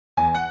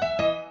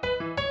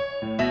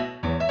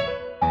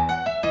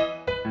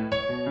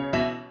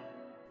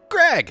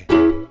Greg.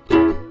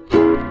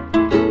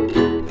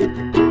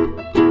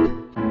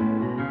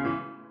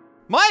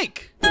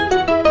 Mike.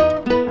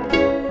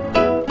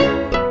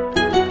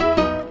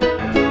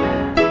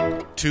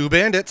 Two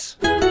bandits.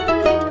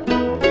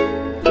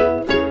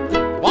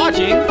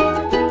 Watching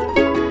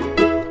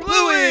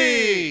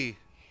Bluey.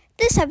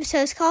 This episode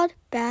is called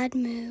Bad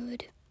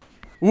Mood.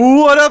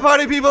 What up,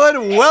 party people,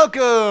 and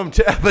welcome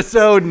to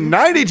episode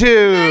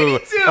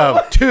 92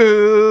 of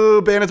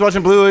Two Bandits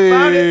Watching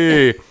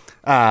Bluey.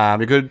 I'm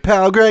your good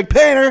pal, Greg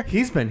Painter.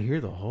 He's been here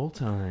the whole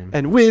time.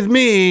 And with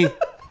me,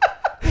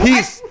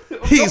 he's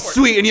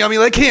sweet and yummy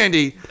like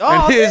candy.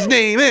 Oh, and his thanks.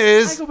 name I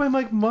is... go by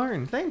Mike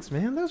Martin. Thanks,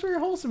 man. Those were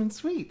wholesome and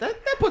sweet. That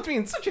puts me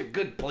in such a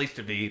good place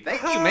to be.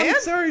 Thank you, man. I'm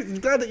sorry. I'm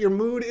glad that your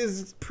mood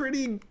is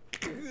pretty...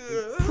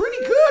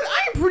 Pretty good.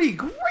 I am pretty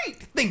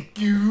great. Thank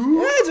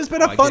you. Yeah, it's just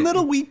been a fun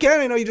little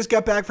weekend. I know you just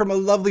got back from a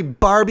lovely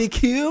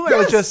barbecue. I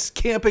was just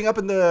camping up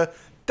in the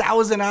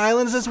Thousand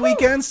Islands this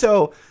weekend,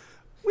 so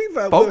we've...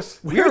 Folks,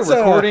 we are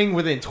recording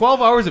within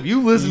 12 hours of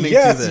you listening to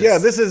this. Yeah,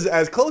 this is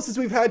as close as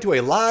we've had to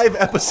a live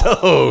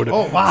episode.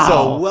 Oh, wow.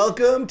 So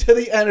welcome to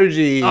the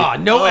energy.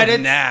 No of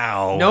edits.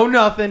 now. No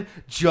nothing.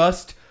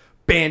 Just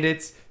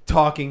bandits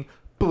talking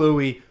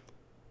Bluey.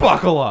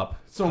 Buckle up.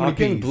 So many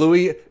Talking bees.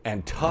 Bluey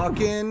and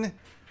talking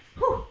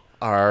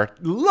our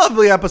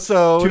lovely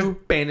episode. Two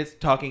bandits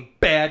talking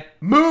bad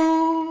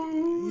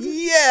mood.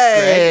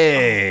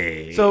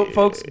 Yay! So,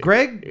 folks,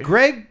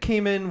 Greg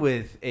came in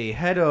with a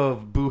head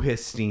of Boo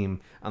Hiss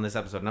steam on this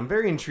episode, and I'm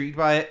very intrigued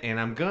by it, and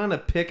I'm gonna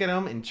pick at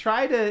him and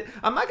try to...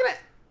 I'm not gonna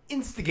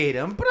instigate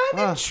him, but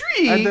I'm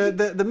intrigued. And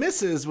the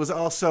missus was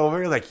also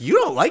very like, you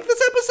don't like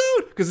this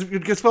episode?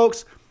 Because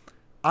folks,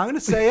 I'm going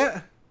to say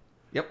it.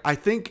 Yep. I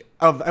think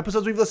of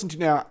episodes we've listened to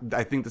now,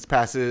 I think this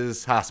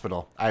passes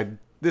Hospital.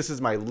 This is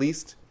my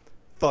least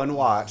fun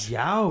watch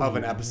of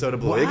an episode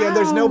of Bluey. Again,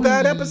 there's no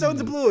bad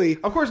episodes of Bluey.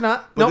 Of course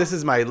not. But this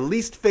is my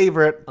least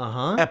favorite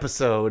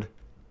episode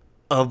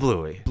of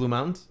Bluey. Blue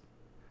Mountains?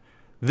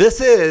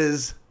 This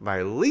is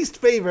my least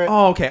favorite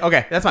Oh, okay.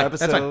 That's fine.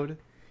 episode. That's fine.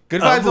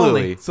 Good of vibes Bluey.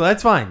 only. So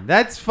that's fine.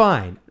 That's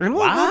fine. And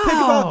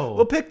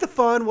we'll pick the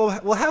fun. We'll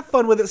have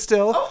fun with it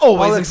still. Oh,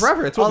 always and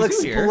forever. It's what I'll we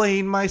do here.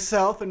 explain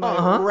myself and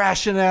my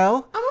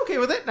rationale. I'm okay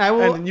with it. And I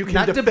will And you can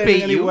not defend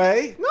debate any you.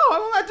 way? No, I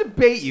will not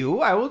debate you.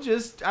 I will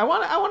just I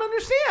want to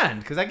understand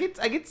because I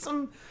get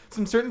some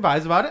certain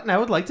vibes about it, and I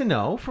would like to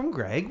know from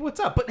Greg what's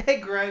up. But hey,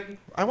 Greg,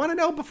 I want to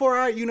know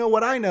before you know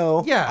what I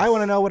know. Yes. I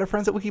want to know what our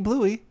friends at Wiki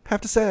Bluey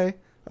have to say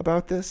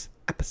about this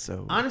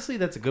episode. honestly,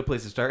 that's a good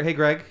place to start. Hey,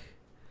 Greg,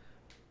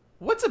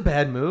 what's a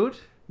bad mood?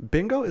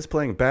 Bingo is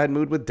playing Bad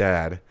Mood with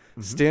Dad,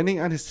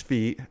 standing on his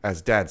feet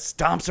as Dad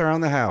stomps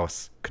around the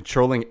house,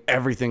 controlling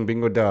everything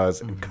Bingo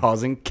does and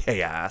causing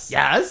chaos.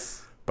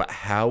 Yes. But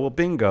how will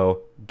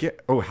Bluey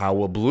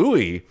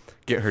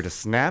get her to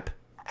snap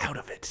out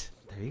of it?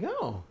 There you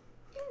go.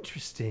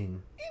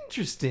 Interesting.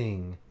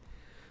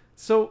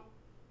 So,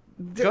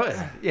 good.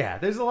 Yeah,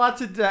 there's a lot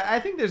to. I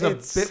think there's a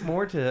bit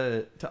more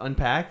to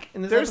unpack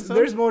in this episode.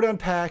 There's more to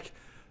unpack.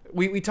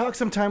 We talk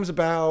sometimes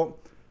about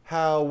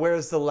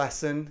where's the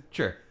lesson.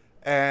 Sure.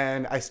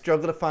 And I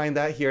struggle to find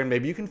that here, and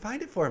maybe you can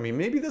find it for me.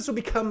 Maybe this will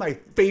become my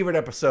favorite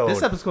episode.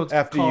 This episode's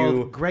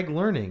called Greg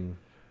Learning.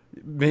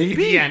 Maybe.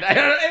 The end. I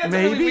don't know. It's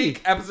Maybe. a really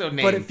weak episode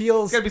name. But it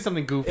feels... It's got to be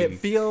something goofy. It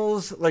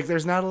feels like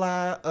there's not a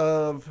lot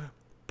of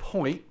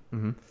point.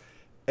 Mm-hmm.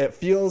 It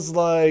feels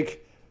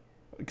like...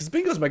 Because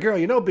Bingo's my girl.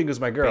 You know Bingo's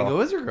my girl.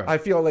 Bingo is your girl. I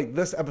feel like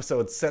this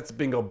episode sets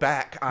Bingo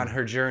back on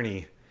her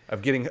journey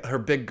of getting her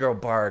big girl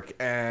bark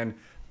and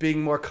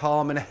being more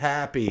calm and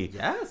happy.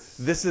 Yes.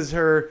 This is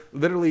her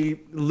literally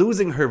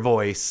losing her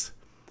voice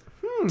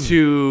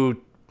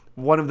to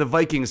one of the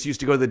Vikings who used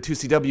to go to the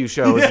 2CW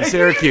shows in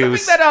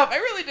Syracuse. Pick that up. I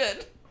really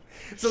did.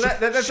 So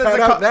that's Shout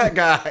out that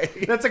guy.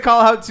 That's a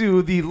call out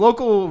to the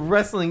local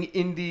wrestling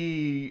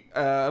indie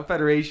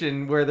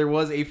federation where there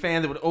was a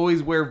fan that would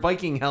always wear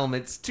Viking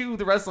helmets to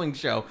the wrestling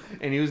show,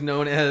 and he was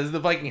known as the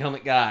Viking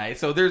helmet guy.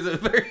 So there's a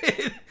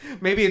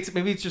maybe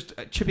it's just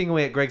chipping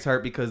away at Greg's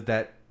heart because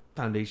that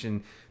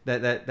foundation.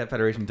 That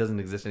federation doesn't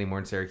exist anymore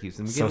in Syracuse,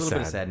 and we get a little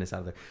bit of sadness out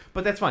of there.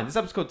 But that's fine. This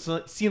episode's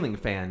called Ceiling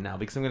Fan now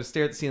because I'm going to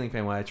stare at the ceiling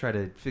fan while I try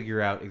to figure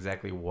out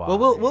exactly why.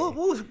 Well,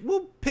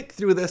 we'll pick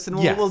through this and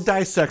we'll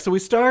dissect. So we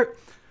start.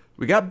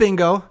 We got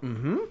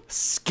Bingo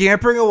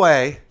scampering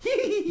away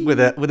with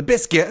a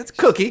biscuit. It's a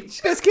cookie,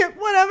 biscuit,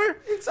 whatever.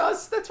 It's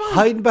us. That's fine.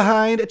 Hiding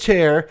behind a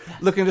chair,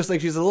 looking just like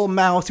she's a little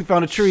mouse who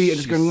found a tree and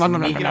just going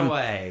sneaking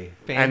away.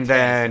 Fantastic. And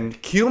then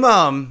cue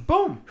Mom,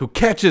 boom, who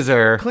catches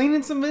her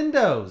cleaning some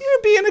windows.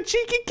 You're being a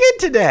cheeky kid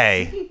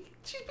today.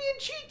 She's being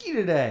cheeky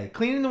today,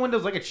 cleaning the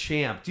windows like a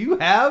champ. Do you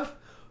have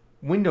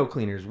window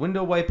cleaners,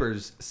 window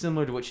wipers,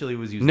 similar to what Chili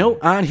was using? Nope,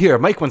 on here.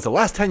 Mike, when's the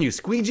last time you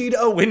squeegeed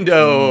a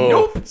window?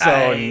 Nope.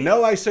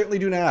 No, I certainly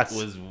do not.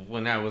 Was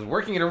when I was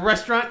working at a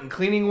restaurant and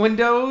cleaning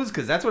windows,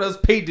 because that's what I was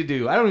paid to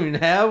do. I don't even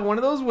have one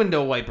of those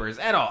window wipers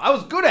at all. I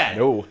was good at it.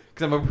 No.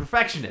 Because I'm a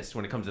perfectionist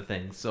when it comes to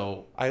things.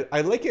 So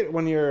I like it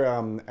when you're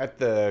at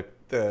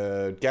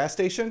the gas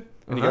station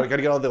and you gotta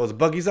get all those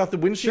buggies off the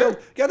windshield.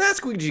 Sure. Yeah, that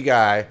squeegee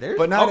guy,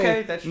 but not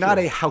that's not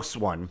true. a house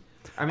one.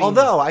 I mean,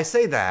 Although I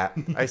say that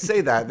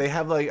they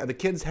have like the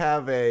kids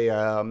have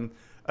a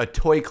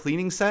toy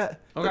cleaning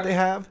set that they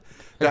have.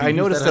 That you I used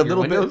noticed that a on your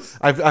little bit. windows?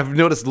 I've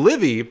noticed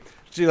Livy.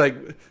 She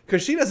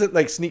because she doesn't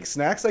like sneak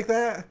snacks like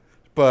that.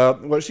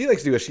 But what she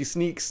likes to do is she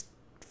sneaks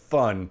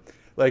fun.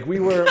 Like we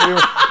were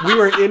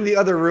in the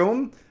other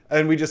room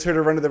and we just heard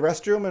her run to the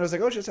restroom and I was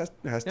like, oh, she just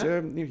has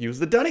to use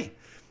the dunny.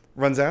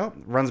 Runs out,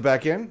 runs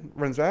back in,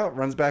 runs out,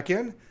 runs back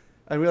in,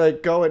 and we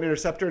like go and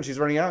intercept her and she's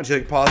running out and she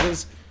like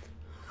pauses.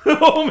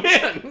 Oh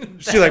man!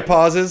 She like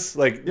pauses,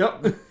 like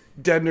Yep.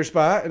 dead in her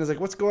spot, and is like,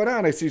 "What's going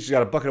on?" I see she's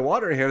got a bucket of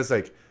water in her hand. It's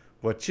like,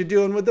 "What you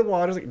doing with the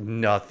water?" I was like,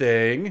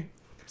 "Nothing."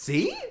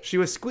 See? She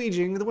was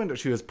squeegeeing the window.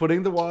 She was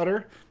putting the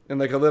water in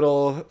like a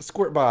little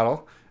squirt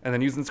bottle, and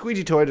then using the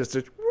squeegee toy just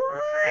to.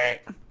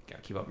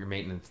 Gotta keep up your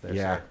maintenance there.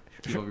 Yeah. Sir.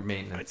 Keep up your I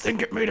maintenance.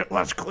 think it made it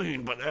less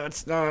clean, but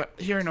that's not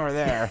here nor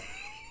there.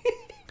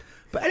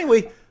 But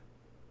anyway,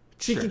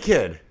 cheeky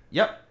kid,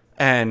 Yep.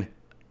 and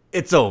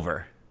it's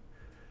over.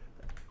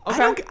 Okay.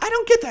 I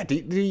don't get that. Do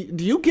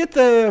you get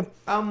the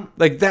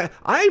like that?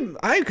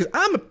 Because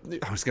I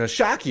was gonna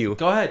shock you.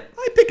 Go ahead.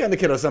 I pick on the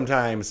kiddo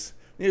sometimes.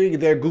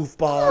 They're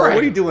goofball. Right.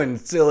 What are you doing,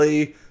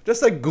 silly?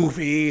 Just like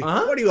goofy.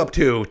 Uh-huh. What are you up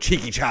to,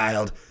 cheeky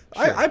child?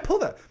 Sure. I pull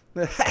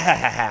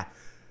that.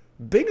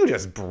 Bingo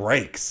just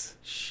breaks.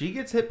 She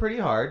gets hit pretty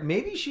hard.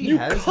 Maybe she You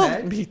has called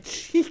had. me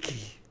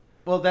cheeky.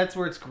 Well, that's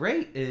where it's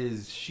great.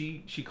 Is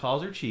she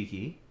calls her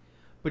cheeky,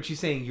 but she's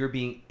saying you're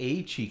being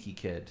a cheeky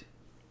kid,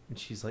 and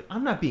she's like,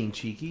 I'm not being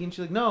cheeky, and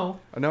she's like, no,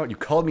 Oh, no, you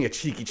called me a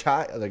cheeky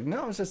child. I was like,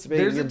 no, it's just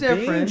being, There's a you're being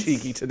difference.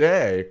 cheeky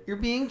today. you're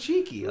being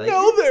cheeky. Like,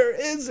 No, there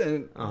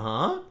isn't. Uh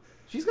huh.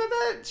 She's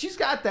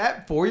got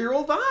that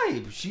 4-year-old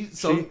vibe.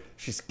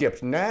 She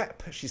skipped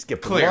nap. She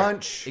skipped Clear.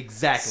 lunch.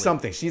 Exactly.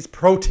 Something. She's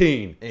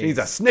protein. She needs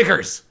a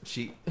Snickers.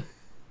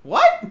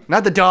 What?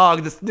 Not the dog.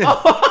 I was gonna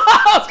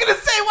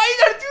say, why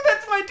you gotta do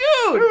that to my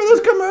dude? Remember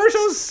those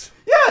commercials?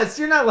 Yes,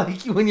 you're not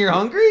like when you're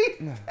hungry.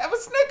 Have a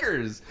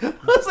Snickers. I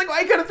was like,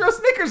 why you gotta throw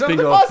Snickers under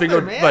the bus there,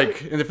 man?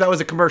 like, and if that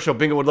was a commercial,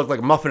 Bingo would look like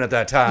a muffin at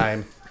that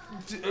time.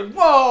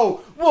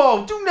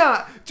 Whoa! Do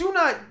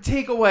not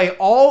take away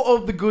all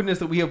of the goodness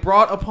that we have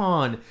brought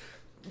upon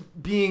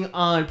being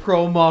on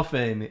Pro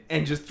Muffin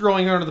and just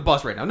throwing her under the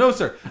bus right now. No,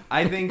 sir.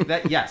 I think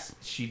that yes,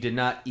 she did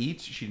not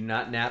eat. She did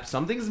not nap.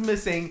 Something's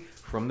missing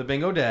from the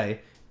bingo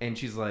day, and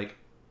she's like,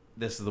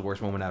 "This is the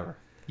worst moment ever.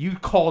 You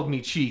called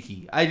me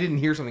cheeky. I didn't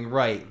hear something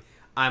right.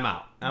 I'm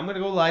out. I'm gonna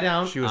go lie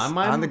down. She was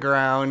on the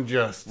ground,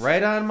 just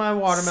right on my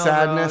watermelon.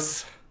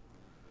 sadness.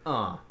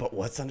 Dog. But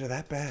what's under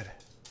that bed?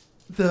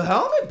 The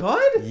helmet,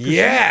 bud. 'Cause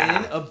Yeah.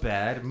 she's in a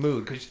bad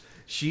mood because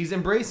she's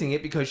embracing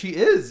it because she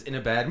is in a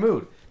bad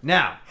mood.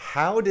 Now,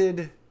 How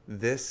did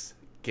this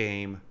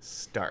game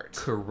start?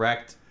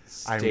 correct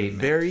I'm statement.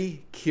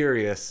 very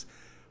curious.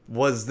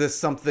 Was this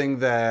something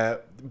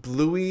that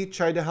Bluey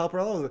tried to help her?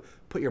 Oh,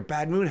 put your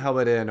bad mood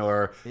helmet in,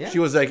 or Yeah. she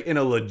was like in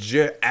a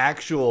legit,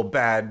 actual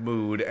bad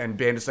mood, and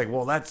Bandit's like,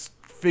 well, let's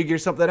figure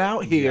something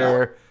out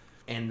here.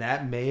 And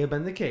that may have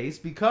been the case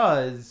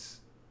because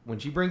when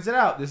she brings it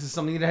out, this is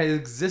something that has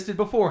existed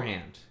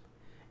beforehand.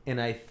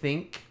 And I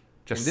think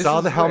Just and this saw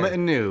is the helmet where-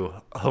 and knew.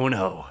 Oh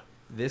no.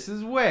 This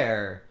is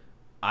where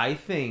I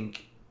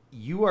think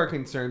you are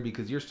concerned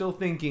because you're still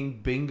thinking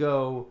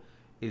Bingo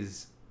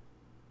is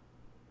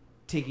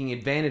taking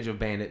advantage of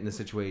Bandit in this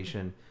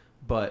situation.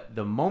 But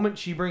the moment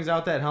she brings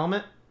out that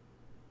helmet,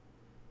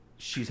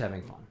 she's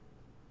having fun.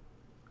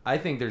 I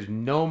think there's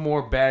no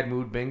more bad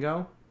mood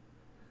Bingo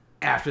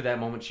after that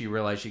moment she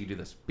realized she could do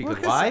this. Because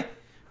Well, 'cause- why?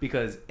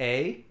 Because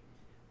A,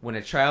 when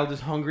a child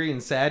is hungry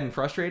and sad and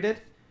frustrated,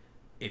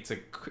 it's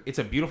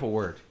a beautiful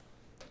word.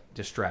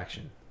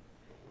 Distraction.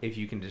 If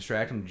you can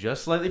distract him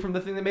just slightly from the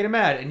thing that made him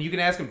mad, and you can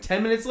ask him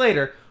 10 minutes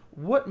later,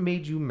 what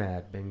made you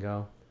mad,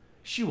 Bingo?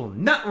 She will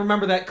not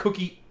remember that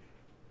cookie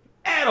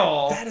at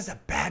all. That is a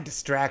bad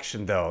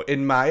distraction, though,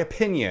 in my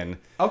opinion.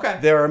 Okay.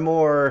 There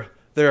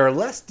are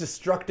less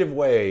destructive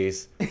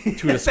ways to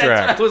That's what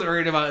distract. I was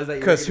worried about. Is that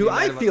Because who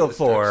I feel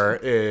for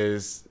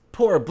is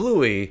poor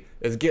Bluey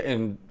is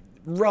getting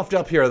roughed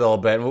up here a little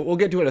bit. And we'll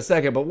get to it in a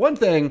second. But one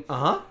thing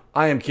Uh-huh.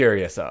 I am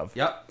curious of.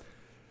 Yep.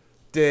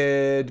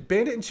 Did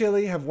Bandit and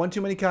Chili have one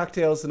too many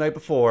cocktails the night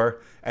before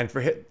and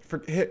forget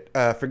to hit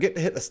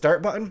the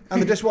start button on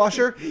the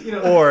dishwasher?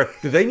 Or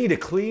do they need to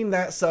clean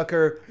that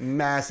sucker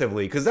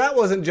massively? Because that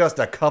wasn't just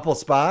a couple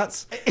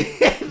spots.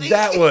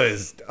 That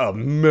was a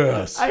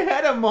mess. I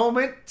had a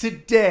moment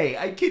today,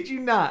 I kid you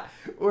not,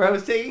 where I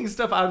was taking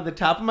stuff out of the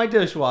top of my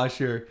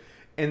dishwasher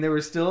and they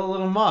were still a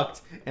little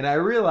mucked. And I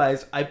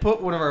realized I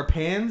put one of our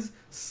pans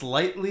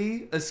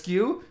slightly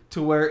askew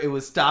to where it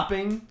was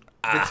stopping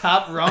the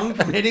top rung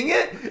from hitting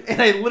it.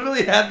 And I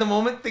literally had the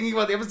moment thinking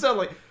about the episode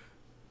like,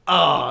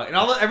 oh, and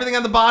everything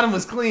on the bottom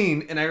was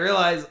clean. And I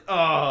realized, oh,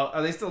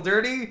 are they still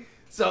dirty?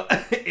 So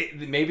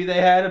maybe they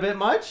had a bit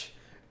much.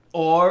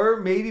 Or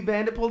maybe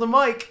Bandit pulled a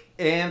mic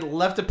and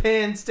left a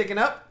pan sticking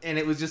up and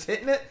it was just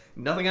hitting it.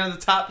 Nothing on the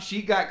top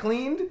sheet got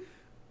cleaned.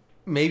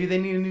 Maybe they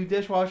need a new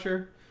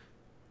dishwasher.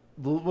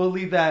 We'll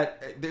leave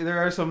that. There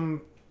are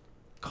some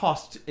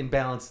cost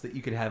imbalance that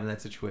you could have in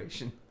that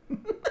situation.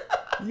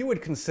 You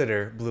would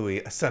consider Bluey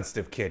a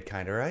sensitive kid,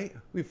 kind of, right?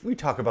 We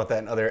talk about that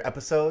in other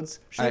episodes.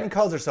 She even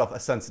calls herself a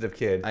sensitive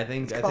kid.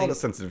 It's called a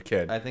sensitive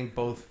kid. I think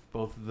both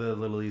the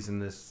Littlies in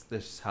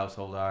this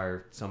household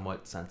are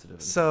somewhat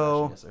sensitive.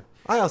 So, yes, sir.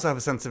 I also have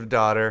a sensitive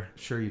daughter.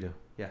 Sure you do.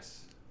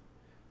 Yes.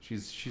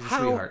 She's a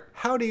sweetheart.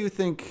 How do you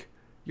think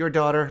your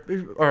daughter,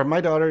 or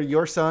my daughter,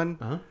 your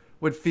son,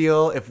 would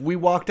feel if we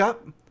walked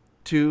up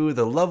to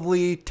the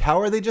lovely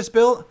tower they just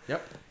built?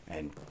 Yep.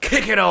 And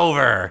kick it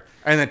over,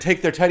 and then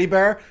take their teddy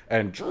bear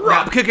and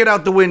kick it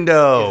out the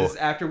window. Is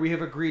this after we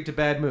have agreed to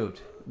bad mood?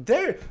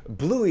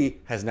 Bluey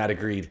has not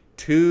agreed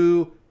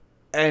to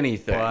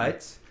anything.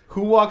 But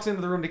who walks into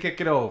the room to kick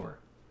it over?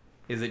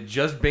 Is it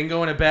just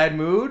Bingo in a bad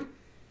mood,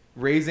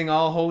 raising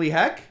all holy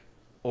heck,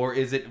 or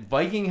is it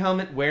Viking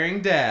helmet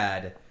wearing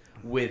dad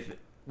with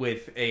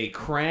a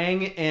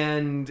Krang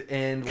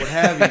and what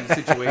have you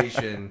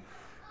situation?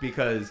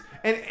 Because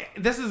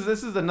this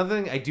is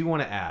another thing I do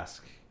want to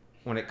ask.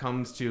 When it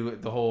comes to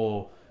the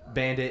whole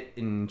Bandit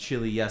and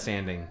Chili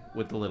yes-anding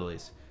with the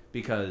Littlies.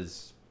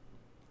 Because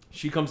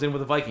she comes in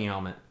with a Viking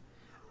helmet.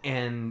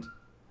 And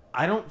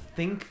I don't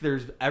think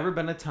there's ever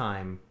been a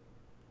time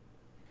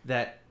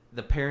that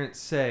the parents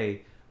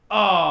say,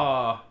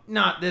 oh,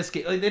 not this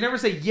game. Like, they never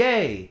say,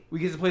 yay, we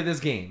get to play this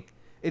game.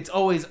 It's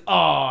always,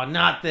 oh,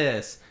 not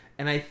this.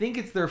 And I think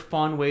it's their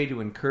fun way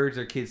to encourage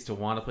their kids to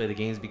want to play the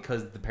games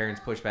because the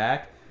parents push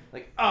back.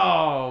 Like,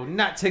 oh,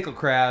 not Tickle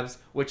Crabs,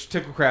 which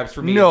Tickle Crabs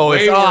for me No,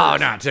 is it's way worse.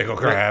 not Tickle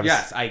Crabs.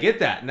 Yes, I get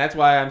that. And that's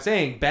why I'm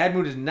saying Bad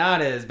Mood is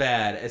not as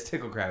bad as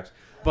Tickle Crabs.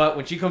 But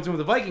when she comes in with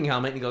a Viking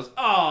helmet and he goes,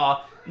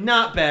 oh,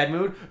 not Bad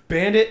Mood,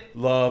 Bandit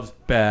loves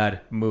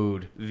Bad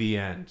Mood. The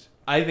end.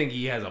 I think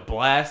he has a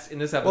blast in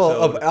this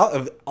episode. Well,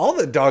 of all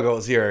the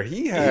doggos here,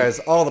 he has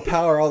all the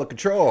power, all the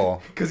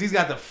control. Because he's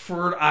got the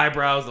furred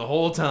eyebrows the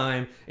whole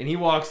time, and he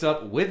walks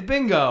up with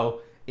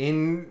Bingo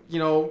in,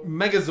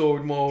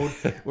 Megazord mode,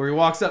 where he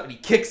walks up and he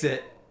kicks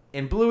it.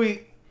 And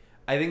Bluey,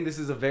 I think this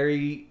is a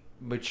very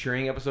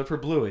maturing episode for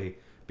Bluey,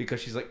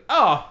 because she's like,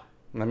 oh,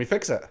 let me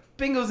fix it.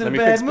 Bingo's in a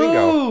bad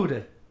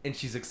mood. And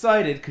she's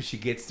excited because she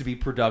gets to be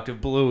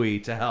productive Bluey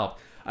to help.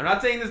 I'm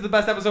not saying this is the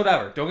best episode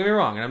ever. Don't get me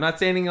wrong. And I'm not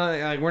saying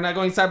we're not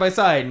going side by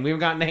side and we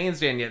haven't gotten to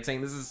handstand yet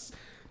saying this is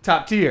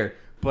top tier.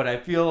 But I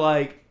feel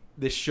like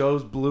this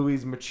shows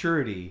Bluey's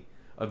maturity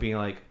of being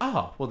like,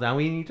 oh, well, now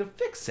we need to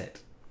fix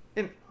it.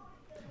 And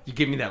you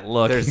give me that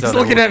look. He's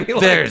looking at me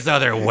like, there's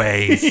other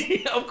ways.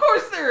 Of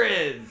course there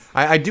is.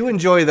 I do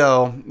enjoy,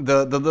 though,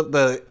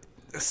 the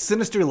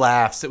sinister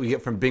laughs that we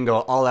get from Bingo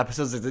all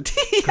episodes. It's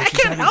I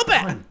can't help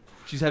it.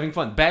 She's having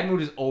fun. Bad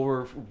Mood is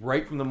over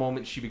right from the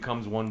moment she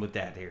becomes one with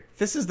Dad here.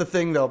 This is the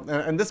thing, though,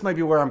 and this might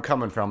be where I'm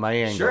coming from, my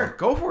angle. Sure,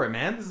 go for it,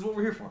 man. This is what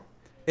we're here for.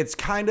 It's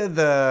kind of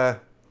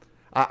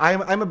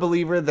I'm a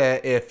believer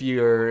that if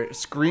you're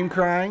scream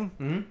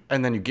crying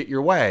and then you get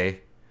your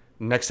way,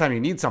 next time you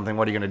need something,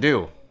 what are you going to do?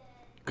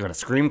 You're going to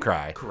scream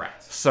cry.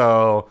 Correct.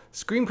 So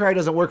scream cry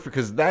doesn't work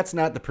because that's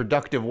not the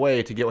productive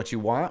way to get what you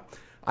want.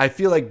 I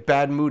feel like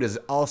Bad Mood is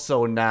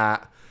also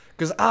not,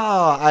 because,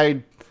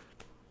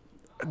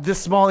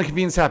 this small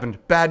inconvenience happened.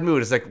 Bad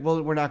mood. It's like,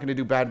 well, we're not going to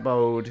do bad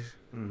mode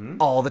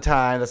all the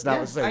time. That's not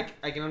what's like.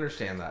 I can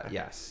understand that.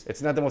 Yes,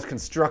 it's not the most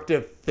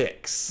constructive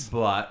fix.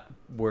 But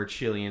were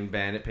Chili and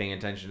Bandit paying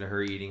attention to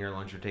her eating her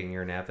lunch or taking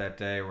her nap that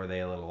day? Or were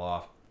they a little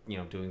off?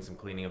 Doing some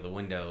cleaning of the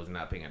windows and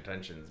not paying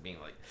attention, being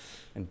like,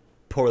 and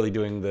poorly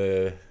doing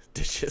the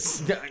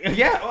dishes.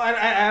 Yeah, well,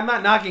 I'm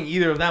not knocking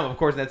either of them, of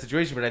course, in that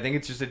situation. But I think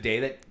it's just a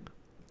day that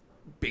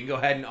Bingo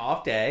had an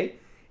off day,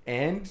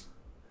 and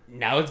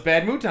now it's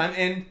Bad Mood time,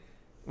 and.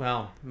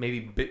 Well, maybe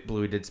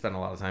Bluey did spend a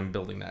lot of time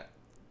building that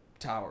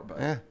tower, but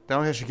yeah,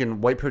 down here she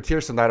can wipe her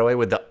tears some that away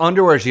with the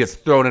underwear she gets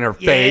thrown in her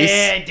face.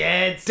 Yeah,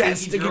 Dad,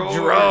 sticky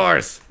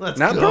drawers. Let's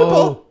not go.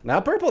 Purple.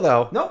 Not purple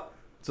though. Nope.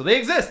 So they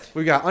exist.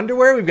 We've got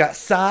underwear. We've got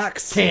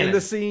socks Canon. in the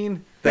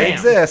scene. They Bam.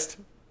 exist.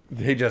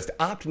 They just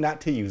opt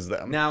not to use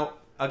them. Now,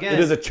 again, it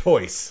is a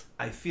choice.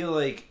 I feel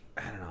like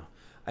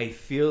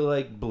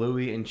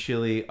Bluey and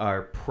Chili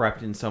are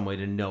prepped in some way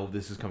to know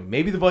this is coming.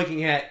 Maybe the Viking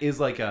hat is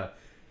like a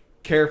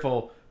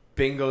careful.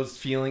 Bingo's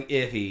feeling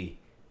iffy.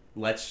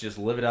 Let's just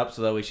live it up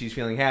so that way she's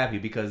feeling happy,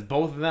 because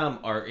both of them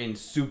are in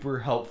super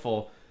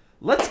helpful.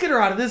 Let's get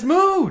her out of this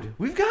mood.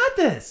 We've got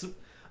this.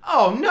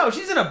 Oh no,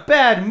 she's in a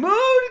bad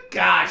mood.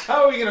 Gosh,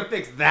 how are we gonna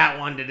fix that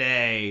one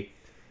today?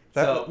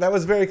 That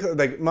was very clear.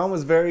 Like Mom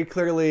was very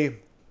clearly,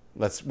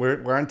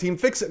 we're on team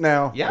fix it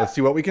now. Yeah. Let's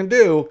see what we can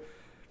do.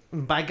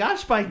 By golly,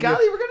 we're gonna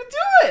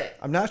do it.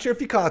 I'm not sure if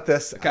you caught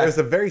this. Okay. There's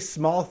a very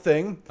small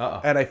thing,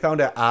 and I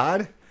found it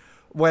odd.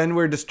 When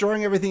we're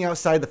destroying everything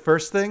outside the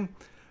first thing,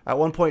 at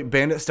one point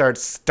Bandit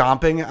starts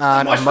stomping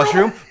on a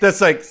mushroom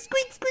that's like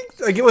squeak, squeak,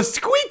 like it was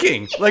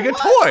squeaking like a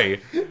toy.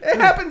 It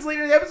happens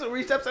later in the episode where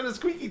he steps on a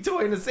squeaky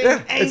toy in the same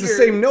anger. It's the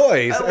same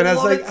noise. I and I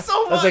was love like, it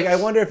so much. I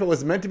wonder if it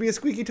was meant to be a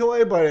squeaky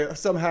toy, but it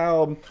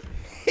somehow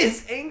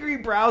his angry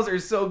brows are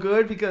so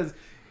good because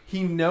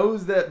he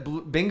knows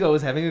that Bingo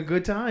is having a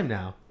good time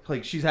now.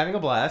 Like she's having a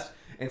blast,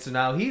 and so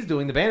now he's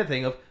doing the Bandit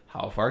thing of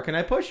how far can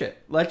I push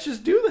it? Let's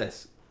just do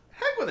this.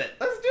 Heck with it.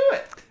 Let's do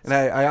it. And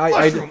I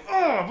Mushroom.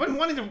 I've been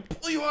wanting to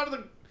pull you out of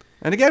the...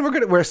 and again,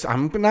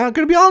 I'm not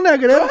gonna be all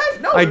negative. Go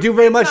ahead. No, I do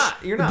very much.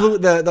 you're not. Blue,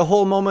 the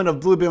whole moment of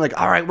Blue being like,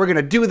 all right, we're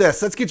gonna do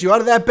this. Let's get you out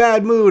of that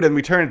bad mood, and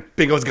we turn.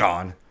 Bingo's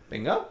gone.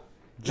 Bingo.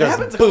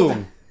 Just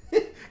boom.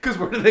 Because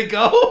where do they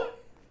go?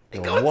 They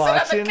You're go and sit on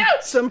watching the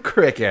couch. some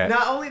cricket.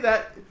 Not only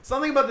that,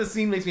 something about this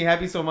scene makes me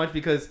happy so much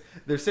because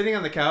they're sitting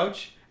on the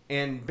couch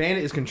and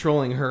Bandit is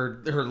controlling her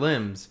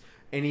limbs,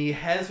 and he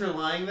has her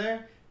lying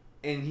there,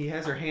 and he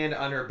has her hand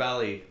on her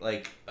belly,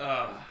 like,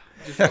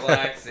 just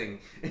relaxing.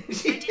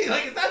 She,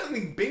 like, it's not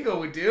something Bingo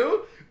would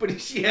do, but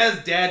she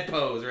has dad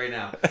pose right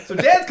now. So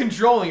Dad's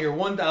controlling her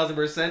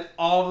 1,000%.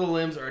 All the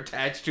limbs are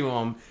attached to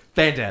him.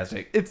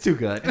 Fantastic. It's too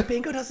good.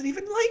 Bingo doesn't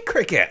even like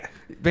cricket.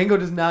 Bingo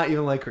does not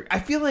even like her. I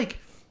feel like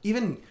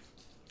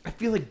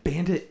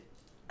Bandit,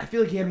 I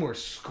feel like he had more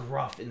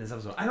scruff in this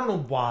episode. I don't know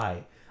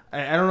why.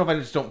 I don't know if I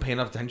just don't pay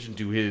enough attention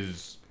to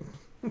his,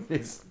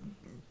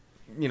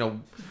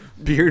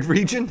 Beard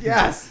region.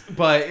 yes,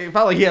 but it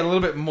felt like he had a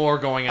little bit more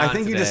going on. I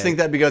think you just today. think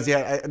that because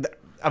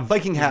a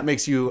Viking hat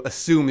makes you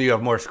assume you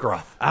have more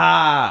scruff.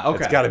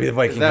 okay. It's gotta be the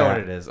Viking Is that hat. what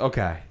it is?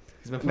 Okay.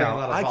 He's been playing a No,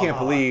 lot of I can't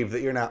Valhalla. believe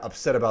that you're not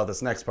upset about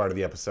this next part of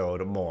the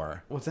episode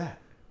more. What's that?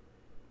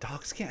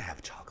 Dogs can't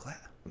have chocolate.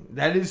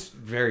 That is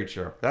very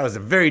true. That was a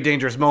very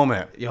dangerous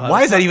moment. You'll have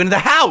Why is that some- even in the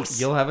house?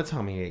 You'll have a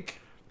tummy ache.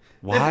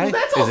 Why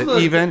That's is also it the-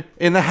 even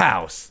in the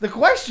house? The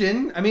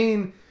question, I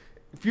mean,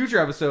 future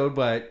episode,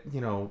 but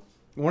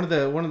one of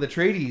the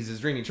tradies is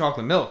drinking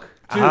chocolate milk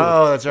too.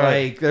 Oh, that's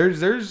right. Like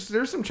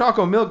there's some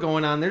chocolate milk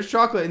going on. There's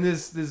chocolate in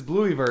this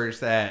Bluey verse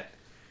that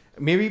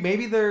maybe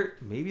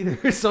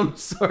there's some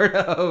sort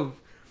of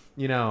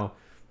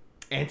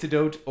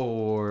antidote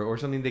or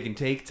something they can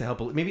take to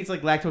help. Maybe it's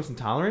like lactose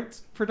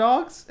intolerant for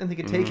dogs, and they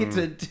can take it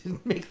to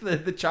make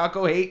the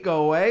choco hate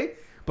go away.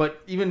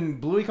 But even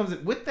Bluey comes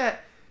in with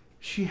that.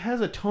 She has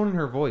a tone in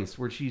her voice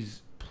where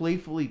she's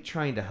playfully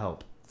trying to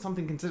help.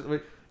 Something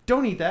consistent.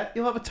 Don't eat that.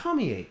 You'll have a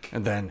tummy ache.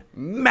 And then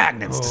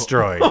magnets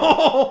destroyed.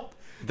 Oh,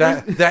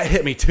 That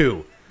hit me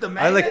too. The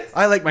magnets?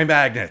 I like my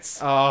magnets.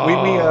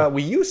 Oh.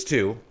 We used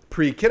to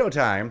pre-kiddo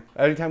time.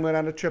 Anytime we went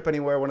on a trip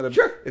anywhere, one of the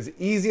Sure. is the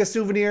easiest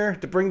souvenir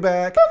to bring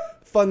back.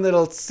 Fun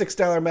little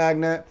 $6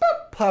 magnet.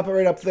 Pop it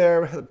right up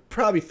there.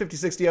 Probably 50,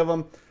 60 of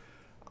them.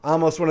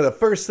 Almost one of the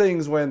first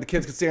things when the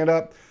kids could stand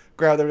up.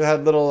 Grab their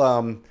had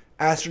little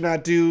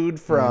astronaut dude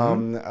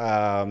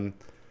from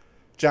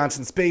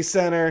Johnson Space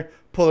Center.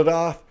 Pull it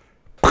off.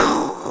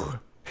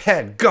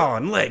 Head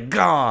gone, leg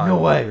gone. No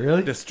way,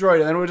 really?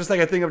 Destroyed. And then we're just like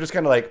a thing of just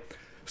kind of like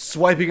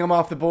swiping them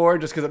off the board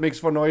just because it makes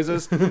fun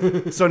noises.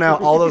 So now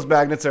all those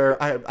magnets are,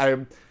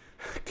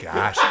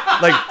 gosh,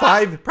 like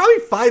probably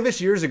 5-ish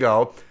years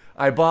ago,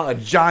 I bought a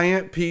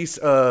giant piece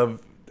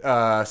of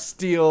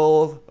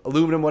steel,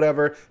 aluminum,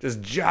 whatever,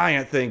 just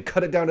giant thing,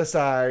 cut it down to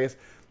size.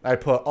 I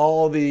put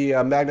all the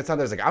magnets on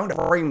there. I was like, I want to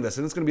frame this,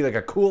 and it's going to be like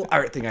a cool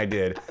art thing I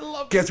did.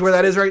 Guess where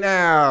that is right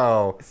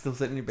now? Still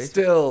sitting in your basement.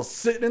 Still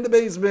sitting in the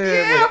basement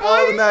Yeah, with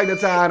all the boy!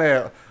 magnets on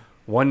it.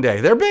 One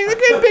day. They're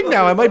getting big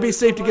now. It might be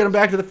safe to get them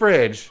back to the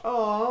fridge.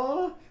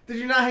 Oh, did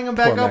you not hang them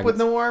back Poor up with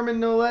magnets. no arm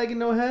and no leg and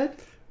no head?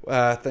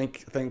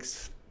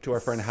 Thanks to our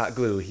friend Hot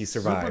Glue. He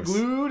survives.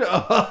 Super glued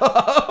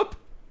up.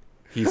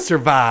 He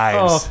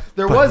survives. Oh,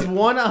 there was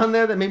one on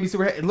there that made me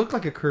super. It looked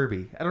like a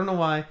Kirby. I don't know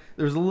why.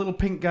 There was a little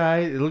pink guy.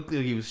 It looked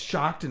like he was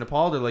shocked and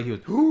appalled, or like he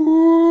was.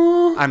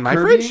 On my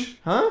Kirby? fridge?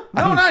 Huh?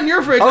 No, not in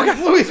your fridge. Okay. On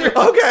Bluey's fridge.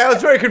 Okay, I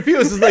was very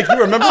confused. It's like, you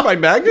remember my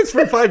magnets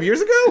from 5 years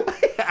ago?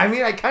 I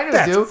mean, I kind of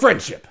That's do.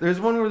 friendship. There's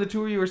one where the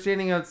two of you were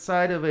standing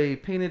outside of a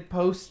painted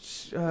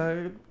post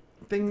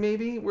thing,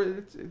 maybe.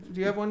 Do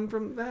you have one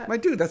from that? My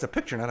dude, that's a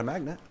picture, not a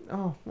magnet.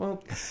 Oh,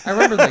 well, I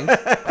remember things.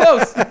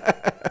 Close.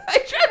 I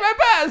tried my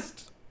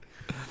best.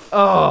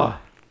 Oh.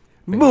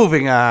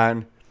 Moving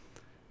on.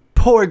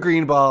 Poor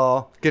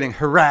Greenball getting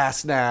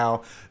harassed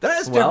now. That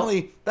is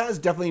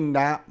definitely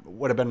not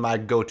would have been my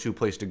go-to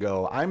place to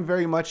go. I'm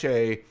very much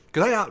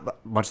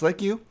much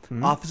like you,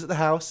 office at the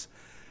house.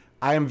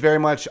 I am very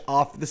much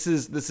off. This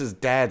is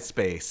dad's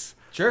space.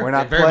 Sure, We're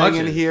not it very playing much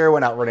in is. here. We're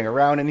not running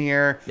around in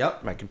here.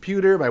 Yep. My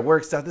computer, my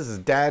work stuff. This is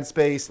dad's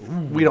space.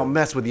 We don't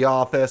mess with the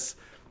office.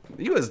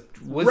 He was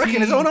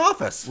wrecking his own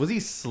office. Was he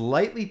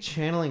slightly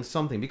channeling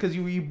something? Because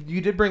you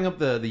did bring up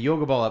the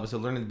yoga ball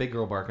episode, learning the big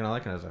girl bark and all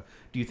that kind of stuff.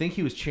 Do you think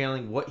he was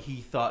channeling what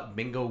he thought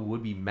Bingo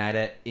would be mad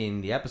at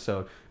in the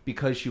episode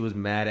because she was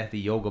mad at the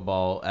yoga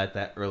ball at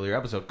that earlier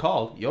episode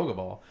called Yoga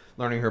Ball,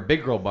 learning her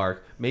big girl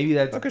bark? Maybe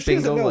that's Because she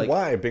Bingo. doesn't know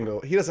why Bingo.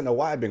 He doesn't know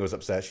why Bingo's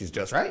upset. She's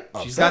just Right?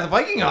 upset. She's got the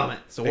Viking helmet.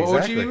 So what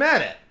would she be Exactly.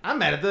 mad at? I'm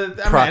mad at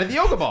the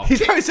yoga ball. He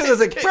probably said,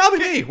 "Like probably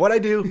me. What I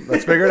do?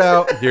 Let's figure it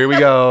out. Here we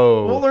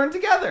go." We'll learn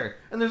together.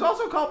 And there's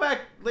also a callback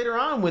later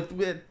on with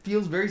it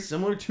feels very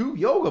similar to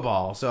Yoga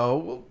Ball.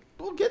 So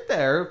we'll get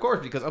there, of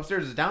course, because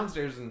upstairs is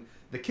downstairs, and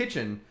the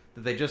kitchen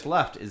that they just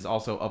left is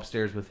also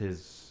upstairs with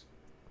his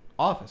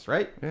office,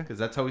 right? Yeah. Because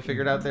that's how we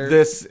figured out there.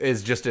 This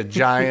is just a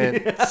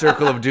giant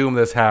circle of doom.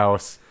 This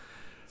house.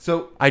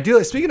 So I do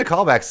like. Speaking of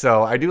callbacks,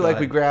 though, I do like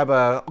ahead. we grab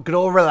a good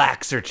old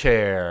relaxer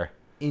chair.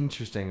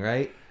 interesting,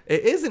 right?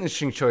 it is an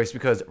interesting choice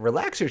because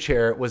Relaxer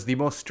Chair was the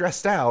most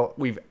stressed out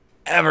we've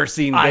ever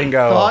seen I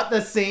Bingo. thought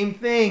the same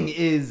thing,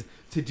 is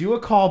to do a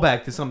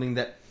callback to something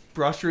that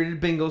frustrated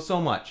Bingo so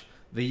much.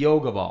 The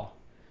yoga ball.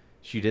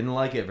 She didn't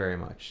like it very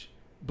much.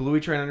 Bluey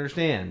trying to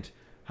understand.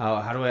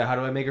 How do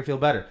I make her feel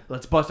better?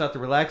 Let's bust out the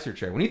Relaxer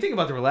Chair. When you think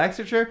about the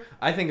Relaxer Chair,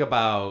 I think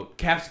about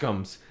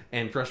capsicums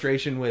and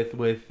frustration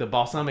with the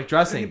balsamic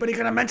dressing. Anybody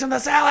gonna mention the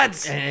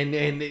salads? And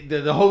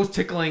the hose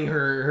tickling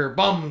her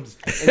bums.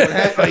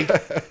 And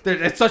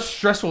it's such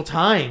stressful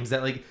times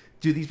that, like,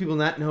 do these people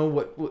not know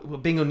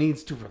what Bingo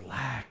needs to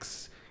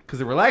relax? Because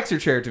the Relaxer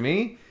Chair, to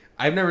me,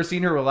 I've never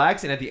seen her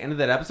relax, and at the end of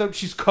that episode,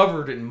 she's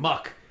covered in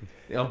muck,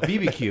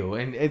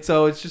 BBQ, and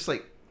so it's just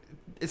like,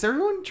 is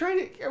everyone trying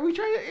to? Are we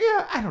trying to?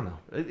 Yeah, I don't know.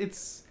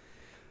 It's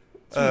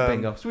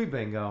sweet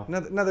bingo.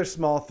 Another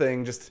small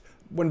thing, just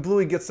when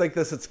Bluey gets like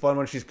this, it's fun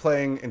when she's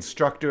playing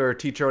instructor or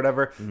teacher or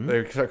whatever.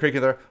 They start creaking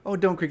the door. Oh,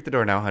 don't creak the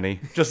door now, honey.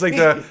 Just like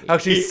how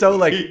she's so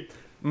like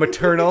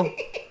maternal.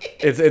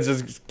 It's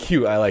just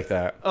cute. I like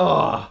that.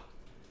 Oh,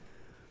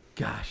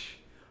 gosh.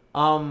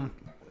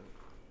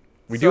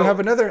 We do have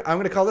another. I'm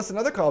going to call this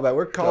another callback.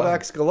 We're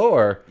callbacks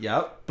galore.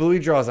 Yep. Bluey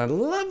draws on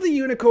Love the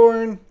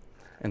Unicorn,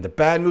 and the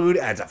bad mood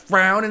adds a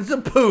frown and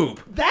some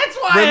poop. That's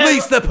why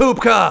Release the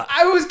poop cut.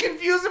 I was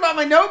confused about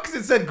my note because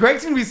it said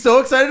Greg's going to be so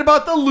excited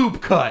about the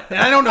loop cut. And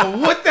I don't know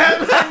what that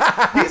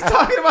meant. He's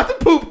talking about the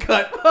poop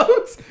cut,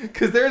 folks.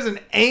 Because there's an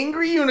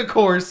angry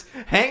unicorn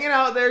hanging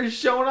out there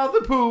showing off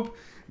the poop.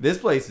 This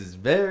place is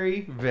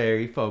very,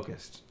 very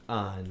focused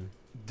on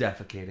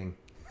defecating.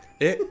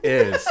 It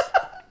is.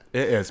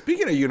 It is.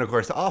 Speaking of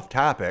unicorns, off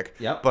topic.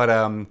 Yep.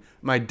 But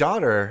my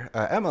daughter,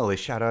 Emily,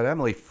 shout out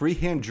Emily,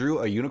 freehand drew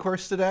a unicorn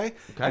today.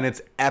 Okay. And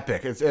it's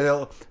epic.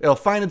 It'll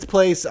find its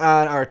place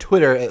on our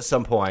Twitter at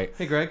some point.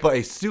 Hey, Greg. But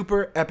a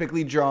super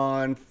epically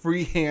drawn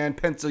freehand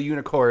pencil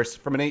unicorn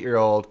from an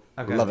 8-year-old.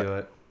 I've got Love to do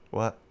it.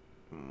 What?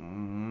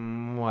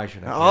 Why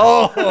should I?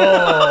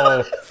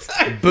 Oh!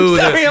 Boo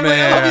Sorry, this Emily,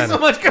 man. I love you so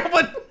much,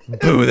 girlfriend.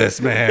 Boo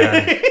this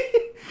man.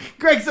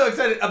 Greg's so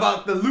excited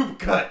about the loop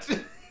cut.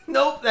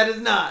 Nope, that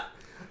is not.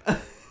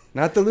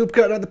 Not the loop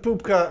cut, not the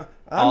poop cut.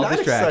 I'm All not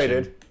distraction.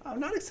 excited. I'm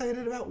not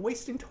excited about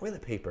wasting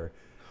toilet paper.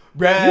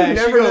 Brad, You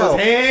she never goes know.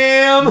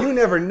 ham. You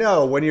never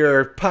know when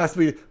you're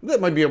possibly,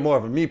 that might be more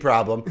of a me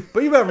problem,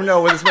 but you never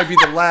know when this might be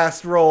the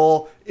last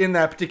roll in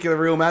that particular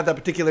room at that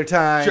particular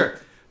time. Sure.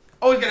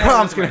 Always gonna have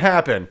Problems one can at the ready.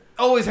 happen.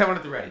 Always have one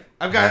at the ready.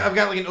 I've got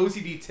like an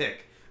OCD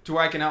tick to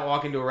where I cannot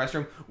walk into a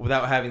restroom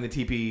without having the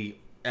TP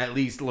at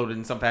least loaded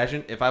in some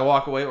fashion. If I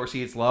walk away or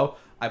see it's low,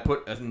 I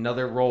put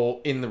another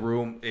roll in the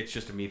room. It's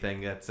just a me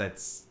thing.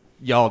 That's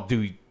y'all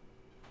do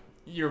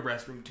your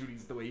restroom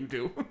duties the way you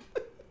do.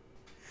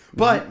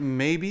 But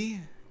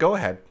Maybe. Go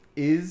ahead.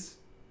 is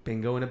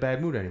Bingo in a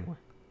bad mood anymore?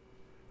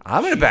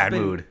 I'm in a bad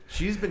mood.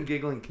 She's been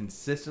giggling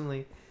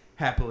consistently,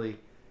 happily,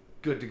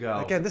 good to go.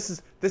 Again, this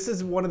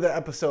is one of the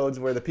episodes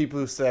where the people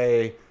who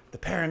say the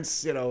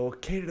parents,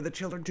 cater to the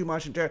children too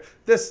much.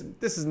 This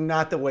is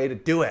not the way to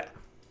do it.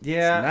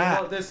 Yeah, It's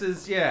not. well, this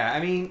is, I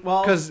mean,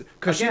 well, Because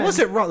she again-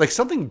 wasn't wrong. Like,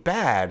 something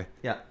bad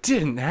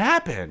didn't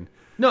happen.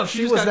 No, she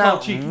just was got not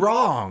called cheeky.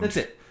 wrong. That's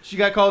it. She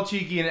got called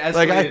cheeky and it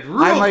Like escalated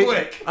real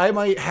quick. I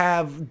might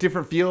have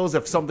different feels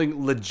if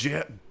something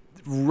legit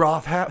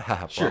rough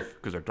Sure.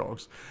 because they're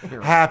dogs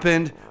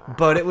happened,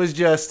 but it was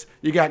just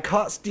you got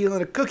caught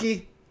stealing a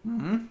cookie.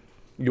 Mm-hmm.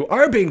 You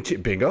are being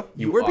bingo.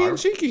 You were being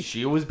cheeky.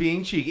 She was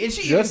being cheeky, and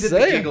she even Just did the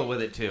saying. giggle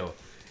with it too.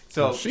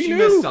 So Well, she she knew.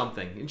 missed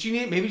something,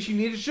 and maybe she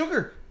needed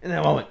sugar in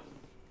that moment.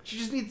 She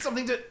just needs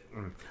something to.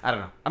 I don't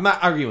know. I'm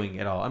not arguing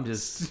at all. I'm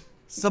just.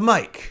 So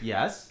Mike,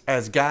 Yes.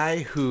 as guy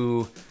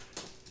who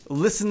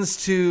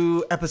listens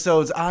to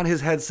episodes on his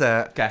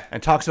headset Okay.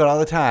 and talks about it all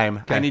the time,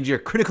 I Okay. need your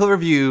critical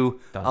review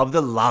Done. of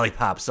the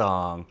Lollipop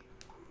song.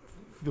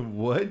 The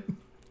what?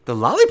 The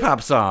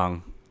Lollipop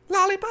song.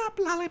 Lollipop,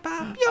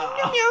 lollipop, yum,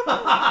 yum, yum.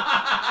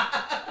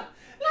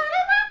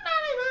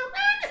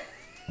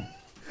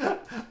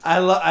 I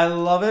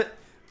love it.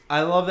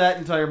 I love that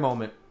entire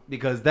moment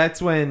because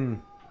that's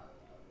when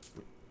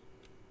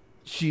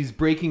she's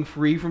breaking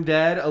free from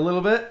Dad a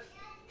little bit,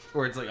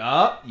 where it's like,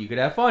 oh, you could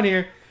have fun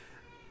here.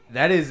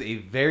 That is a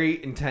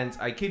very intense,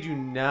 I kid you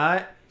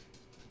not,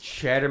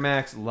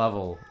 Chattermax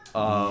level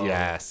of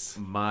Yes.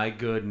 my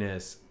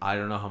goodness, I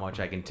don't know how much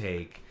I can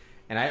take.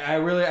 And I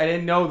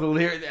didn't know the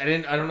lyric. I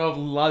don't know if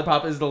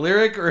Lollipop is the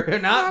lyric or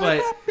not,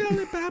 Lollipop, but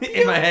lollipop,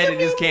 in my yum, head yum,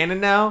 it is yum. canon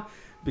now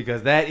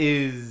because that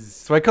is.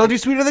 So I called you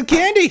sweeter than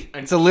candy.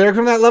 It's a lyric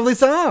from that lovely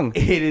song.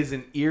 It is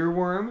an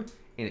earworm,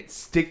 and it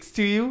sticks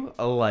to you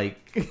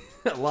like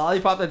a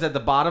lollipop that's at the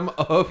bottom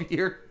of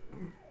your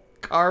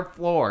car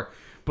floor.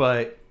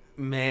 But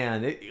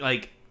man,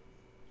 like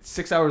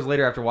 6 hours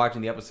later after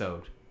watching the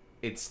episode,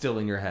 it's still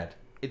in your head.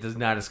 It does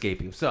not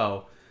escape you.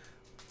 So,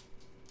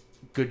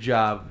 good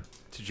job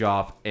to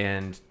Joff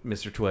and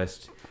Mr.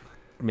 Twist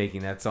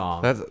making that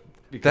song.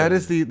 That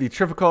is the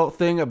difficult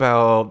thing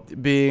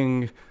about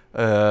being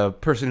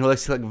person who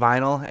likes to collect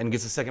vinyl and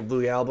gets a second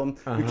Bluey album,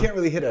 you can't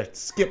really hit a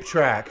skip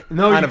track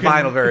No, on you a can-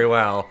 vinyl very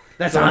well.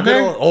 That's So on good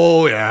there? old-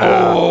 Oh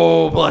yeah.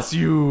 Oh, bless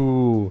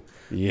you.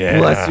 Yeah.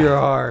 Bless your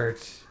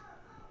heart.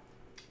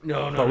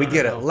 No, no. But we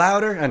get it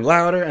louder and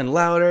louder and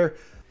louder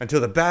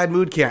until the bad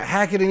mood can't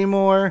hack it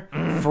anymore.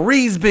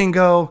 Freeze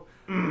bingo.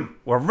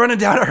 We're running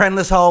down our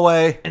endless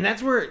hallway. And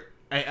that's where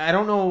I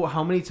don't know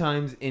how many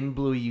times in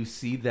Bluey you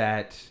see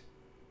that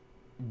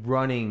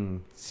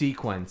running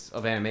sequence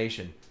of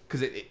animation,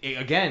 because it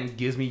again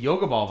gives me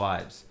Yoga Ball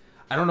vibes.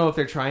 I don't know if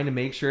they're trying to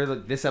make sure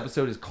that this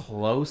episode is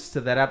close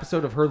to that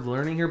episode of her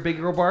learning her big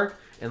girl bark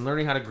and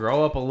learning how to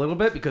grow up a little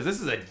bit, because this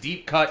is a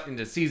deep cut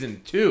into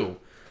season 2.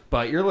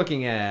 But you're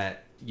looking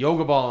at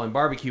Yoga Ball and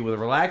Barbecue with a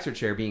relaxer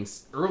chair being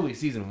early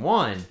season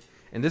 1,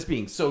 and this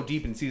being so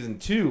deep in season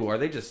 2. Are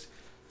they just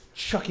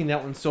chucking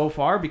that one so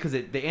far because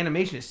the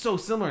animation is so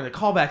similar and the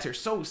callbacks are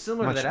so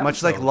similar to that episode?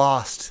 Much like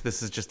Lost,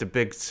 this is just a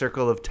big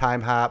circle of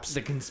time hops.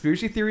 The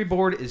conspiracy theory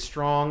board is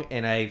strong,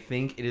 and I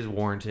think it is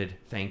warranted.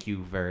 Thank you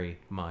very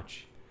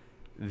much.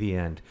 The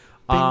end.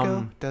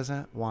 Bingo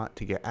doesn't want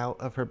to get out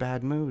of her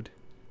bad mood.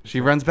 She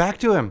runs back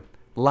to him,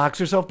 locks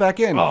herself back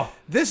in. Oh.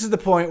 This is the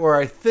point where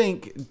I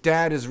think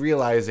Dad is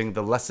realizing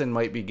the lesson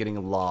might be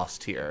getting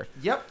lost here.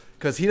 Yep.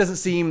 Because he doesn't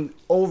seem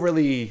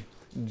overly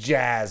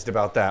jazzed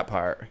about that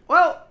part.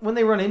 Well, when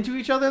they run into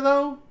each other,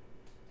 though,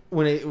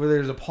 where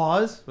there's a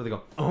pause, where they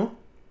go, oh,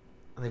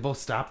 and they both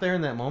stop there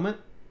in that moment.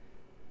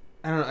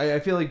 I don't know. I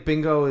feel like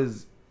Bingo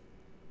is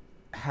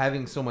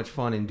having so much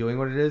fun in doing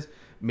what it is.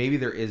 Maybe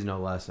there is no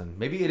lesson.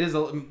 Maybe it is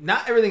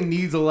not everything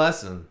needs a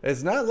lesson.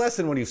 It's not a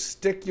lesson when you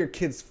stick your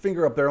kid's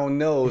finger up their own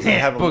nose and Yeah,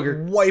 have booger.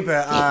 them wipe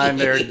it on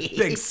their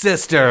big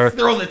sister.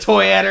 Throw the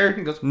toy at her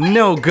and goes,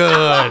 No I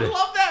good.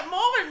 love that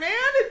moment, man.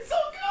 It's so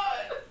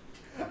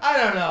good. I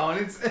don't know.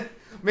 And it's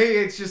maybe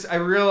it's just I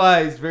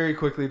realized very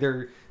quickly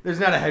there's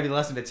not a heavy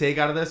lesson to take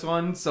out of this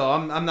one, so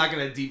I'm not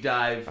gonna deep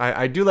dive.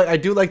 I do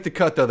like the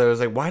cut though. That was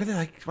like, why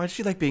did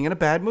she like being in a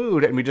bad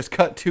mood? And we just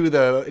cut to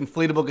the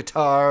inflatable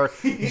guitar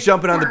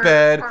jumping on the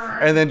bed,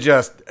 and then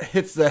just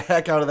hits the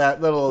heck out of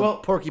that little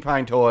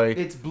porcupine toy.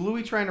 It's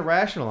Bluey trying to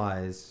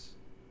rationalize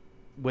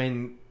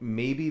when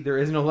maybe there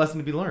is no lesson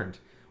to be learned.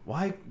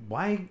 Why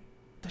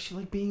does she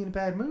like being in a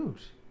bad mood?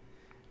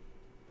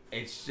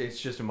 It's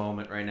just a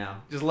moment right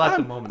now. Just let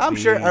the moment. I'm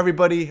be. sure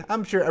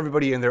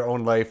everybody in their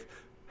own life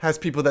has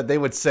people that they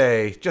would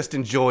say just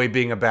enjoy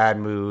being a bad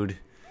mood.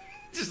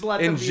 Just let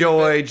them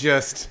Enjoy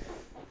just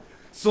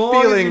so long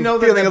as you feeling know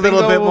that feeling that a little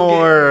bingo bit will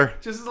more.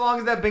 just as long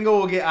as that bingo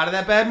will get out of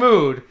that bad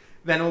mood,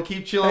 then we'll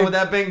keep chilling with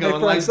that bingo, Hey,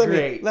 and Franks, life's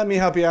great. let me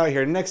help you out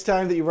here. Next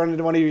time that you run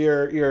into one of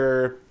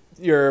your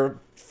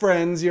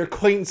friends, your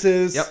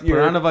acquaintances, Yep, put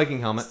your on a Viking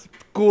helmet.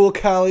 school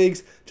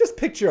colleagues, just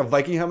picture a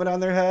Viking helmet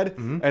on their head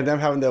and them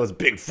having those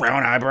big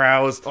frown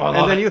eyebrows. Oh, I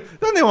and love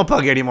then they won't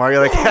bug you anymore.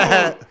 You're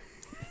like,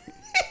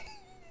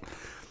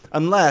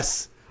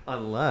 unless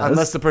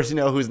the person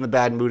you know who's in the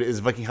bad mood is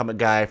Viking helmet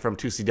guy from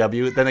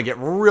 2CW, then they get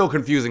real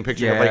confusing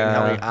picturing a Viking Yeah.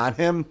 helmet on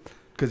him.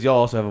 Because you'll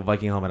also have a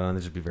Viking helmet on, and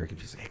this would be very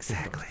confusing.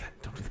 Exactly.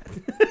 Don't do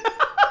that.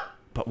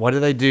 But what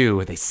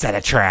do? They set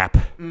a trap.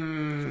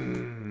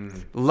 I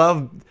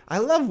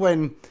love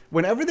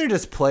whenever they're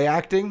just play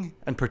acting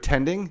and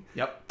pretending.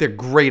 Yep. They're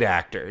great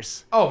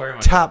actors. Oh, very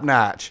much. Top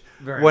notch.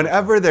 Very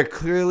Whenever they're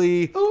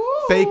clearly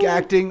fake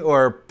acting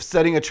or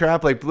setting a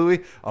trap like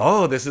Bluey,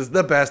 oh, this is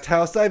the best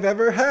house I've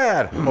ever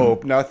had.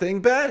 Hope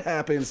nothing bad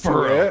happens to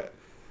Furrow. it.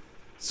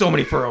 So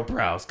many furrow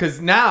brows.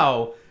 Because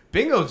now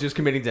Bingo's just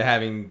committing to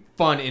having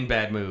fun in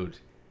bad mood,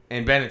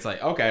 and Bennett's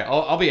like, okay,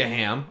 I'll be a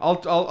ham.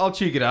 I'll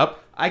cheek it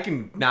up. I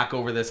can knock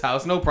over this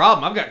house, no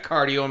problem. I've got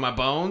cardio in my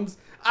bones.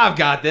 I've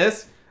got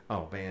this.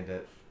 Oh,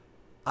 Bandit.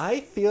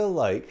 I feel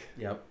like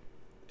Yep.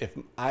 if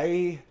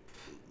I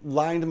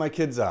lined my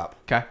kids up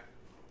Okay.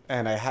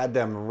 and I had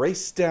them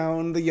race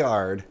down the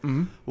yard,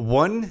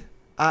 one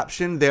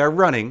option they're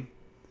running,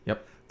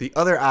 Yep. the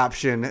other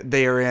option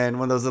they are in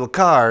one of those little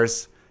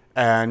cars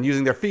and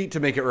using their feet to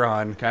make it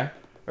run. Okay.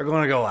 Are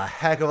going to go a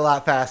heck of a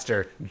lot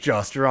faster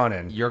just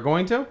running. You're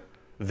going to?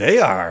 They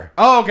are.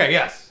 Oh, okay.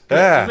 Yes. Good.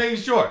 Yeah. Just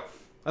making sure.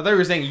 I thought you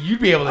were saying you'd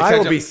be able to I catch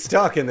will up. be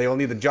stuck and they will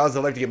need the jaws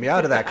of life to get me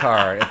out of that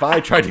car if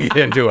I try to get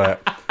into it.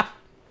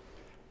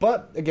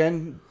 But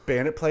again,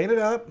 Bandit playing it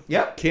up.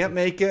 Yep. Can't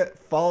make it.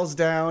 Falls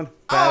down.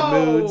 Bad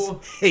Oh. moods.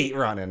 Hate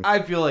running.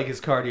 I feel like his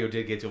cardio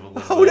did get to him a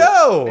little Oh bit.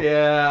 no!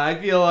 Yeah, I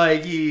feel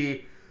like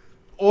he,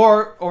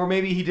 or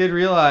maybe he did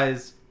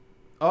realize,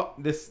 oh,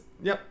 this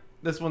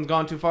one's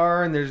gone too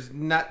far, and there's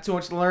not too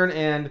much to learn,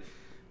 and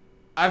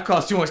I've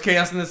caused too much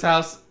chaos in this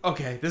house.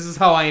 Okay, this is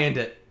how I end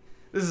it.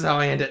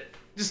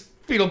 Just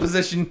fetal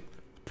position.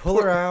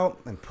 Pull her out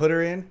and put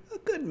her in a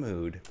good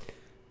mood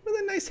with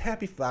a nice,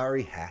 happy,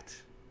 flowery hat.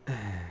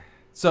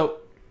 So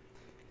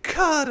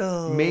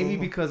Cuddle. maybe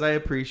because I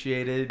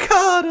appreciated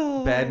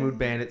Cuddle. Bad Mood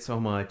Bandit so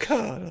much,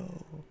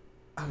 Cuddle.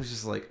 I was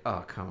just like,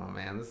 oh, come on,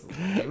 man. This is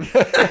lame.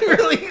 I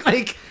really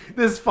like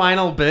this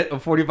final bit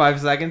of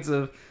 45 seconds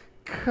of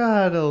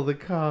cuddle the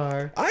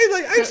car.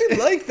 I actually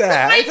like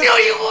that. I knew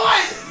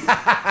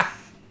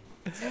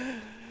you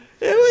would!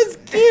 It was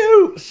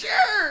cute.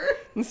 Sure.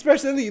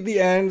 Especially the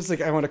end. It's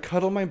like, I want to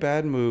cuddle my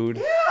bad mood.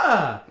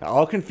 Yeah.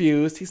 All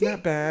confused. He's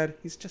not bad.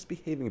 He's just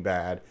behaving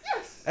bad.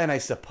 Yes. And I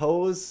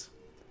suppose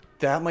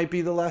that might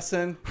be the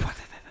lesson.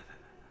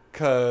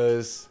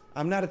 Because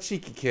I'm not a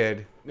cheeky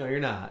kid. No, you're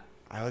not.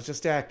 I was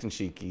just acting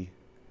cheeky.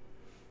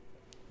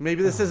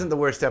 Maybe this isn't the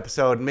worst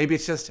episode. Maybe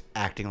it's just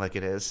acting like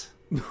it is.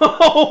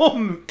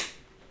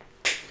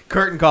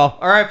 Curtain call.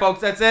 All right,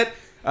 folks, that's it.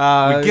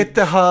 We get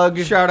the hug.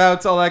 Shout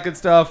outs, all that good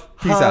stuff.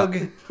 Peace Hug.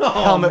 out.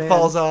 Oh, Helmet man.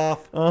 falls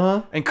off.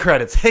 Uh-huh. And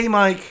credits. Hey,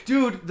 Mike.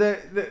 Dude, the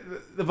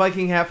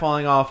Viking hat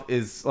falling off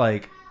is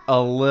like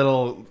a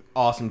little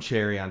awesome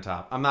cherry on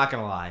top. I'm not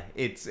gonna lie.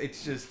 It's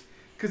just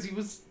because he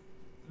was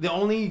the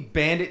only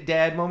bandit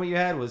dad moment you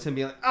had was him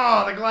being like,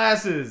 "Oh, the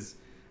glasses,"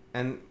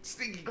 and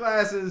stinky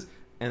glasses,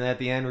 and at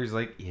the end where he's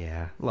like,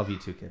 "Yeah, love you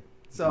too, kid."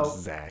 So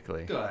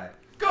Exactly. go ahead.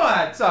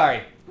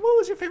 Sorry. What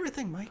was your favorite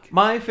thing, Mike?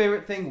 My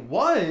favorite thing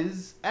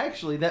was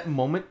actually that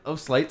moment of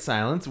slight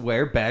silence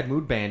where Bad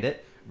Mood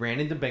Bandit ran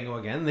into Bingo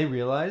again and they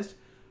realized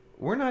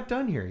we're not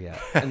done here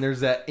yet. And there's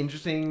that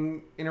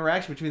interesting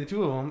interaction between the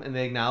two of them and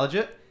they acknowledge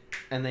it.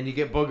 And then you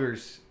get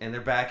boogers and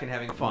they're back and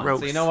having fun. Gross.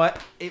 So you know what?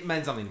 It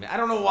meant something to me. I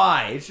don't know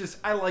why. It's just,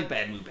 I like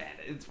Bad Mood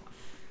Bandit. It's fun.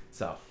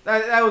 So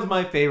that was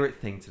my favorite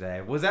thing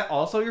today. Was that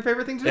also your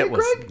favorite thing today, It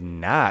was Greg?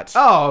 not.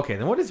 Oh, okay.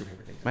 Then what is your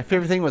favorite thing? My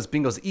favorite thing was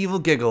Bingo's evil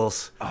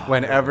giggles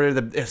whenever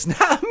it's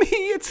not me,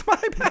 it's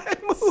my bad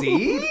mood.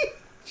 See?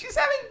 She's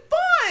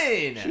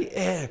having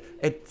fun.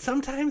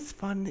 Sometimes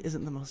fun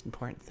isn't the most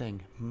important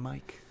thing,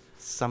 Mike.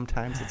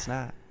 Sometimes it's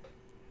not.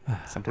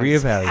 Sometimes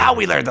Reevaluate. it's how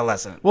we learned the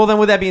lesson. Well, then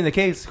with that being the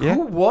case, Yeah.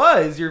 who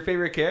was your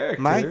favorite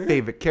character? My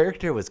favorite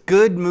character was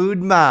Good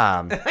Mood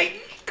Mom.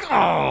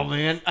 Oh,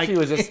 man. She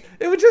was just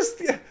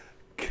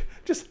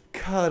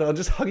cuddle,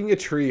 just hugging a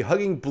tree,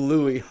 hugging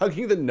Bluey,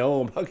 hugging the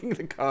gnome, hugging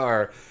the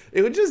car.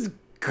 It was just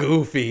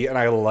goofy, and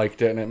I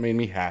liked it, and it made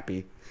me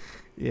happy.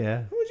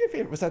 Yeah. Who was your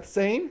favorite? Was that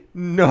Sane?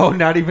 No,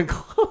 not even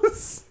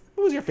close.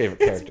 Who was your favorite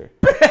character?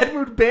 Bad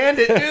Mood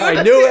Bandit, dude.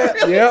 I knew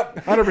it.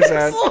 Yep, 100%.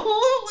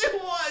 Absolutely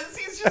was.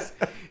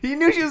 He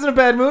knew she was in a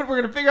bad mood. We're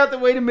going to figure out the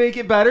way to make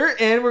it better,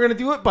 and we're going to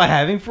do it by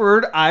having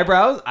furrowed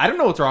eyebrows. I don't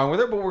know what's wrong with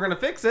her, but we're going to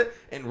fix it.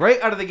 And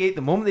right out of the gate,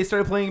 the moment they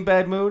started playing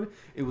Bad Mood,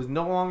 it was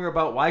no longer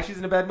about why she's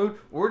in a bad mood.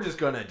 We're just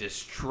going to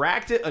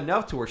distract it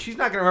enough to where she's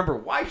not going to remember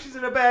why she's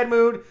in a bad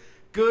mood.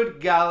 Good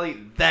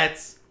golly,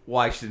 that's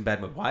why she's in a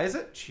bad mood. Why is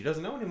it? She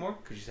doesn't know anymore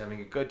because she's having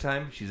a good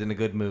time. She's in a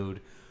good mood.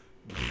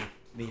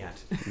 The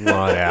end.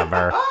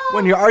 Whatever.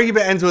 When your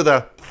argument ends with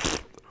a,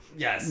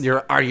 Yes.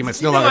 your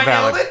argument's no You know longer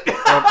I nailed valid. it.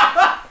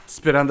 Oh,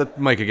 spit on the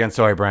mic again.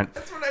 Sorry, Brent.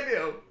 That's what I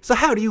do. So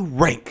how do you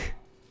rank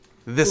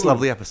this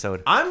lovely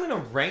episode? I'm gonna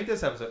rank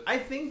this episode. I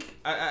think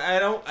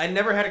I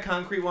never had a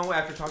concrete one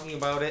after talking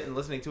about it and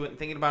listening to it and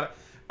thinking about it.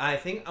 I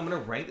think I'm gonna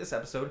rank this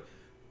episode.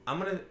 I'm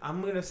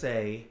gonna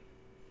say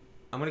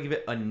I'm gonna give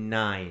it a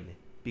 9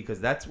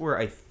 because that's where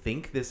I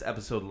think this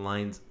episode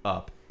lines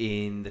up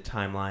in the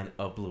timeline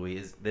of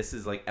Bluey. This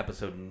is like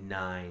episode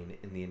 9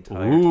 in the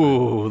entire timeline.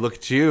 Ooh, look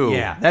at you.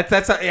 Yeah,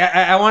 that's.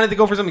 I wanted to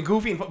go for something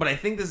goofy and fun, but I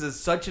think this is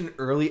such an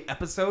early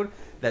episode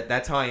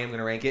that's how I am going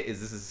to rank it.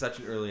 This is such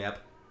an early ep.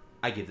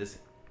 I give this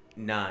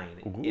 9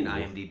 in Ooh.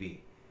 IMDb.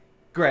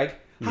 Greg,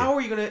 how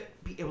are you going to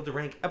be able to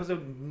rank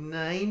episode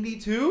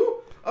 92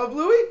 of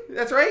Bluey?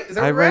 That's right. Is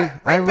that I where we're rank-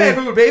 at? I Rank Bad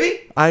rank- Mood,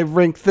 baby. I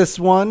ranked this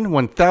one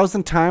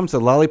 1,000 times. The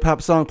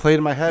Lollipop song played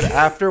in my head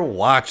after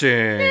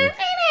watching.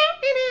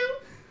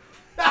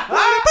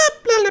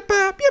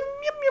 Lollipop, yum,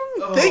 yum, yum.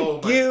 Oh,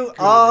 Thank my you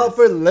all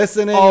goodness. for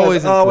listening. Always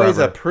As and always,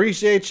 forever.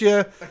 appreciate you.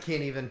 I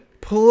can't even.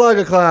 Plug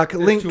a clock.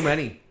 There's Link too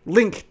many.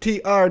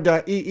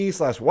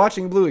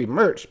 linktr.ee/watching Bluey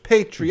merch,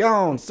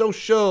 Patreon,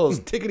 socials,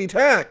 tickety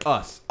tack.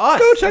 Us.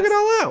 Go check it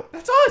all out.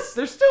 That's us.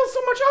 There's still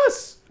so much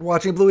us.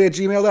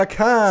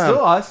 watchingbluey@gmail.com.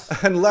 Still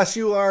us. Unless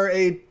you are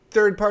a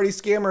third-party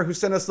scammer who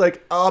sent us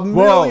like a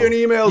million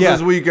emails Yeah.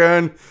 this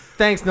weekend.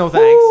 Thanks, no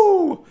thanks.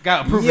 Woo!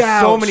 Got approved for so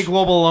Youch. many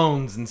global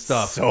loans and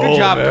stuff. So Good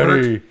job,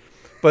 many. Kurt.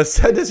 But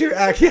send us your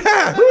act.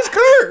 Yeah, who's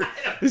Kurt?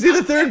 Is he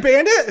the third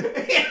bandit? Where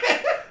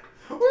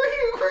have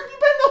you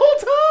been the whole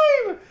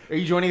time? Are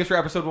you joining us for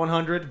episode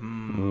 100?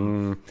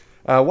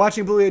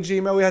 Watching Bluey at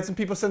Gmail. We had some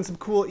people send some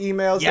cool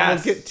emails that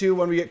Yes. we'll get to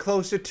when we get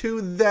closer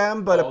to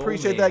them. But Oh,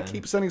 appreciate man. that.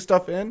 Keep sending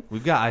stuff in.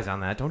 We've got eyes on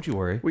that. Don't you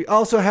worry. We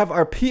also have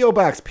our P.O.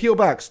 Box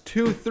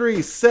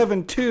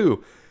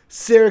 2372,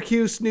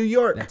 Syracuse, New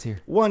York. That's here.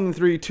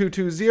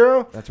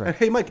 13220. That's right. And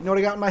hey, Mike, you know what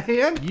I got in my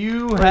hand?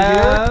 You Right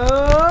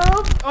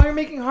have... Oh, you're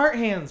making heart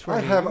hands for I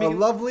me. have You're a making-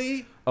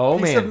 lovely Oh,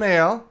 piece man. of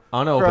mail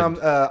Unopened.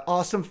 from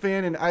awesome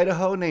fan in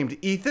Idaho named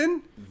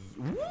Ethan.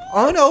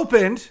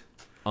 Unopened.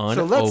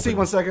 So let's see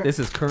 1 second. This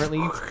is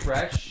currently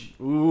fresh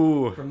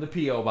Ooh, from the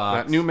P.O.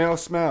 box. that new mail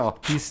smell.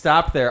 He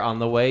stopped there on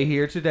the way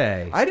here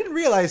today. I didn't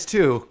realize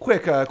too.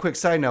 Quick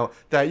side note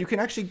that you can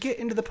actually get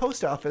into the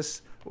post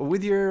office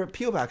with your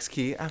P.O. Box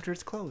key after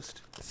it's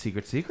closed.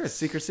 Secrets.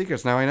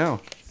 Secrets. Now I know.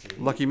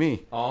 Lucky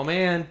me. Oh,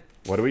 man.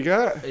 What do we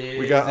got? We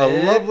Is got a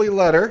it- lovely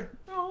letter.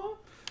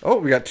 Oh,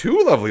 we got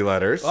 2 lovely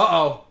letters.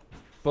 Uh-oh.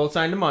 Both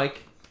signed to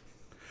Mike.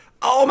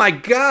 Oh my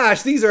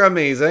gosh, these are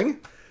amazing.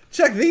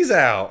 Check these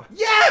out.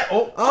 Yeah.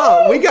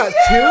 Oh, we got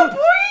two.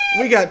 boy!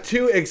 We got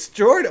two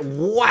extraordinary.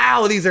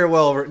 Wow, these are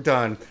well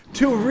done.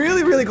 Two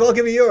really, really cool. I'll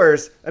give you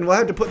yours, and we'll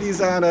have to put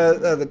these on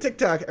the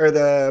TikTok or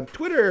the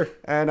Twitter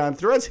and on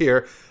Threads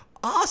here.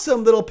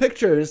 Awesome little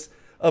pictures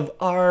of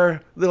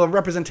our little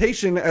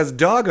representation as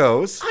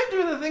doggos. I'm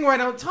doing the thing where I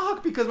don't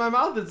talk because my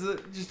mouth is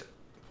just.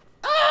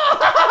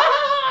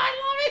 I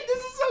love it.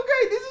 This is so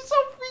great. This is so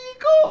freaking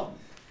cool.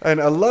 And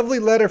a lovely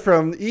letter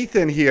from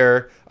Ethan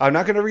here. I'm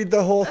not going to read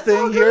the whole That's thing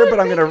all here, good. but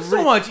I'm Thank going you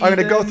so much, I'm going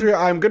to go Ethan. through.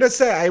 I'm going to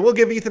say I will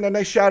give Ethan a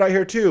nice shout out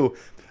here too.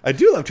 I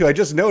do love to. I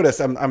just noticed.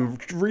 I'm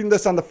reading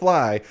this on the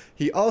fly.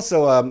 He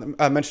also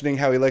mentioning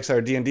how he likes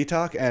our D&D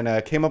talk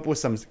and came up with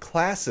some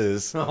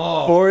classes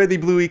for the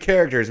Bluey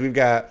characters. We've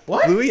got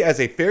What? Bluey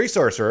as a fairy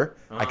sorcerer.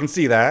 I can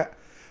see that.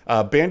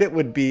 Bandit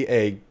would be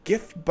a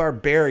gift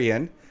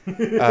barbarian,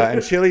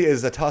 and Chili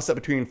is a toss up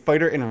between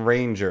fighter and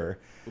ranger.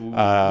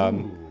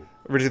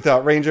 Originally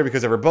thought ranger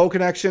because of her bow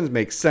connections.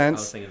 Makes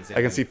sense. thinking the same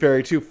I can thing. see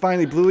fairy too.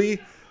 Finally,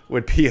 Bluey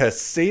would be a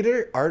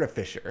satyr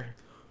artificer.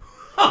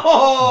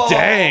 Oh,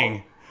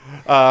 Dang.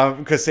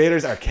 Because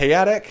satyrs are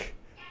chaotic,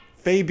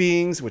 fey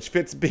beings, which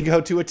fits Bingo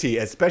to a T,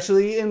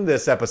 especially in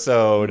this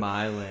episode.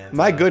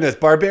 My goodness,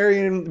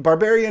 barbarian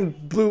bandit in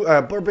this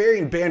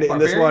Barbarian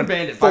one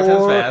bandit, 5 times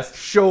for fast.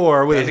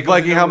 sure, with Bandit his goes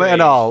Viking into a helmet and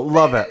rage. all.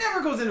 Love it. It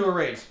never goes into a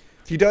rage.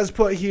 He does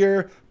put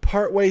here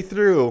partway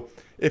through.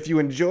 If you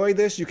enjoy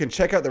this, you can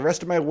check out the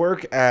rest of my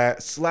work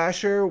at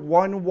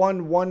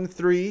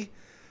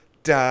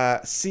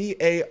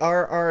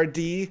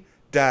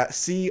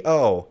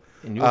slasher1113.carrd.co.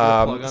 And you'll get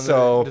a plug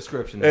on the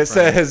description there, It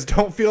says,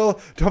 "Don't feel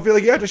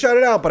like you have to shout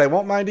it out, but I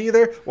won't mind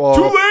either." Well,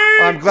 Too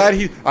late! I'm glad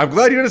you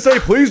didn't say,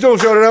 "Please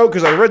don't shout it out,"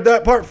 because I read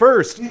that part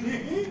first.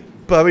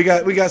 But we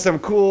got some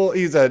cool.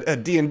 He's a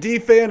D&D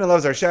fan and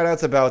loves our shout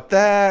outs about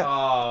that.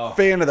 Oh.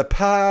 Fan of the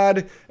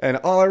pod and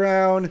all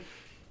around.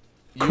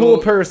 Cool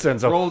person.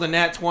 So Rolled a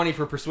nat 20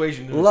 for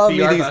persuasion to love be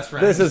me our these. best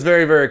friend. This is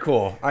very, very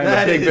cool. I'm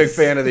That a big is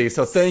fan of these.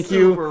 So thank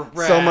you super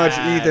so much,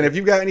 rad. Ethan. If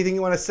you've got anything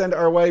you want to send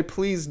our way,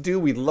 please do.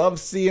 We love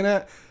seeing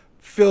it.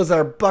 Fills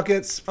our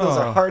buckets, fills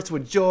our hearts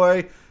with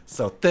joy.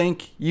 So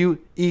thank you,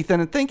 Ethan,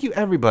 and thank you,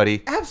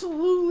 everybody.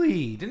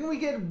 Absolutely. Didn't we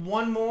get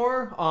one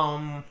more?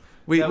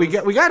 We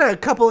got a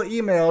couple of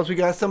emails. We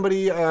got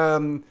somebody.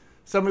 We're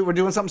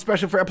doing something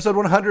special for episode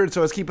 100,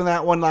 so I was keeping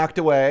that one locked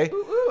away.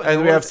 Ooh,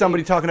 and we have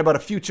somebody talking about a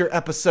future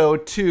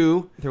episode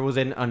too. There was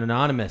an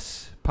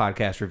anonymous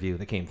podcast review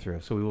that came through,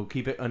 so we will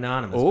keep it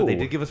anonymous. Ooh. But they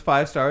did give us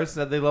 5 stars,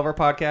 said they love our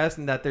podcast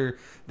and that their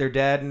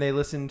dad and they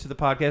listen to the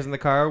podcast in the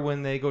car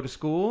when they go to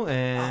school.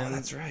 And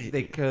that's right.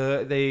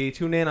 They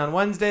tune in on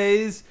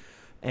Wednesdays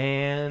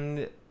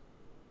and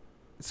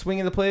swing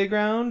in the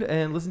playground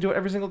and listen to it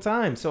every single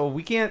time. So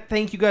we can't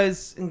thank you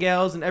guys and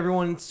gals and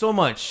everyone so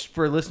much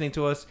for listening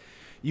to us.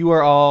 You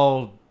are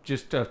all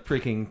just a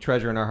freaking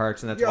treasure in our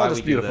hearts, and that's You're why all we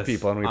just do beautiful this,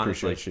 people, and we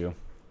honestly. appreciate you.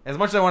 As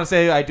much as I want to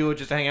say I do it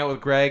just to hang out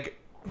with Greg,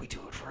 we do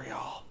it for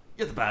y'all.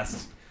 You're the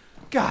best.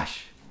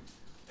 Gosh.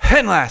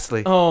 And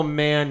lastly, Oh,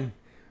 man.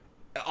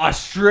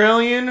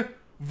 Australian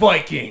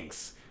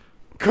Vikings.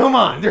 Come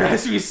on. There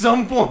has to be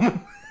some form of...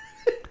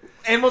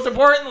 And most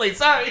importantly,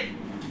 sorry.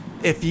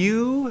 if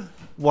you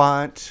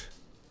want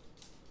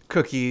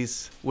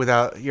cookies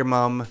without your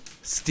mom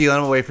stealing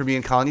them away from you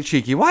and calling you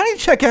cheeky, why don't you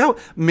check out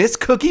Miss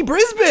Cookie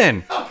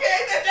Brisbane? Okay,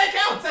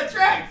 that counts. That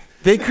tracks.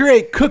 They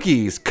create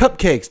cookies,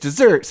 cupcakes,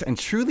 desserts, and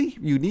truly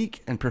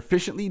unique and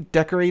proficiently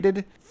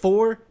decorated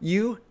for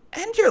you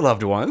and your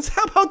loved ones.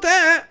 How about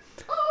that?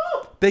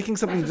 Baking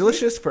something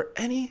delicious for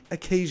any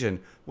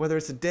occasion, whether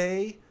it's a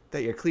day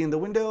that you're cleaning the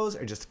windows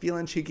or just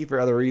feeling cheeky for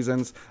other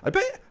reasons. I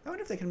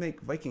wonder if they can make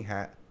Viking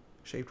hat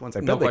shaped ones. I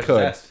No bet they questions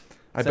could. asked.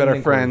 I Send bet our an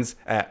inquiry. friends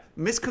at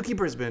Miss Cookie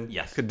Brisbane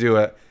Yes. could do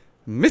it.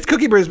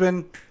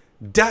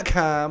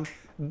 MissCookieBrisbane.com.au.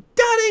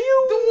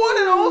 The one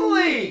and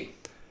only.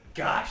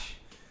 Gosh.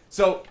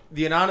 So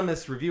the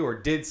anonymous reviewer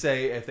did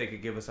say if they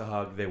could give us a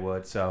hug, they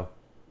would. So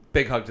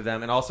big hug to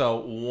them. And also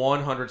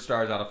 100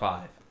 stars out of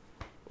 5.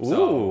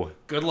 So, Ooh.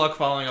 good luck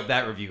following up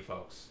that review,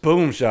 folks.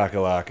 Boom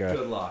shakalaka.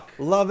 Good luck.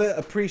 Love it.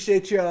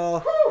 Appreciate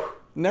y'all.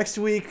 Next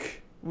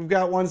week we've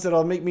got ones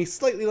that'll make me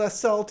slightly less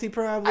salty,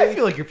 probably. I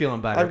feel like you're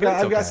feeling better. I've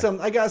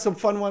got some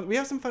fun ones. We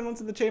have some fun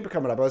ones in the chamber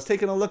coming up. I was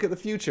taking a look at the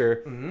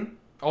future.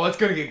 Oh, it's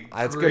gonna get.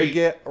 It's great. gonna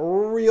get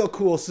real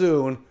cool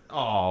soon.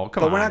 Oh,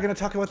 come But on. we're not gonna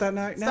talk about that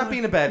night. Stop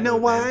being a bad No,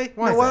 mood, why? man.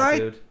 Why No, is that, why?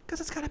 dude? Because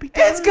it's gotta be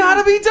done. It's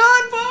gotta be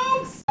done,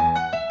 folks.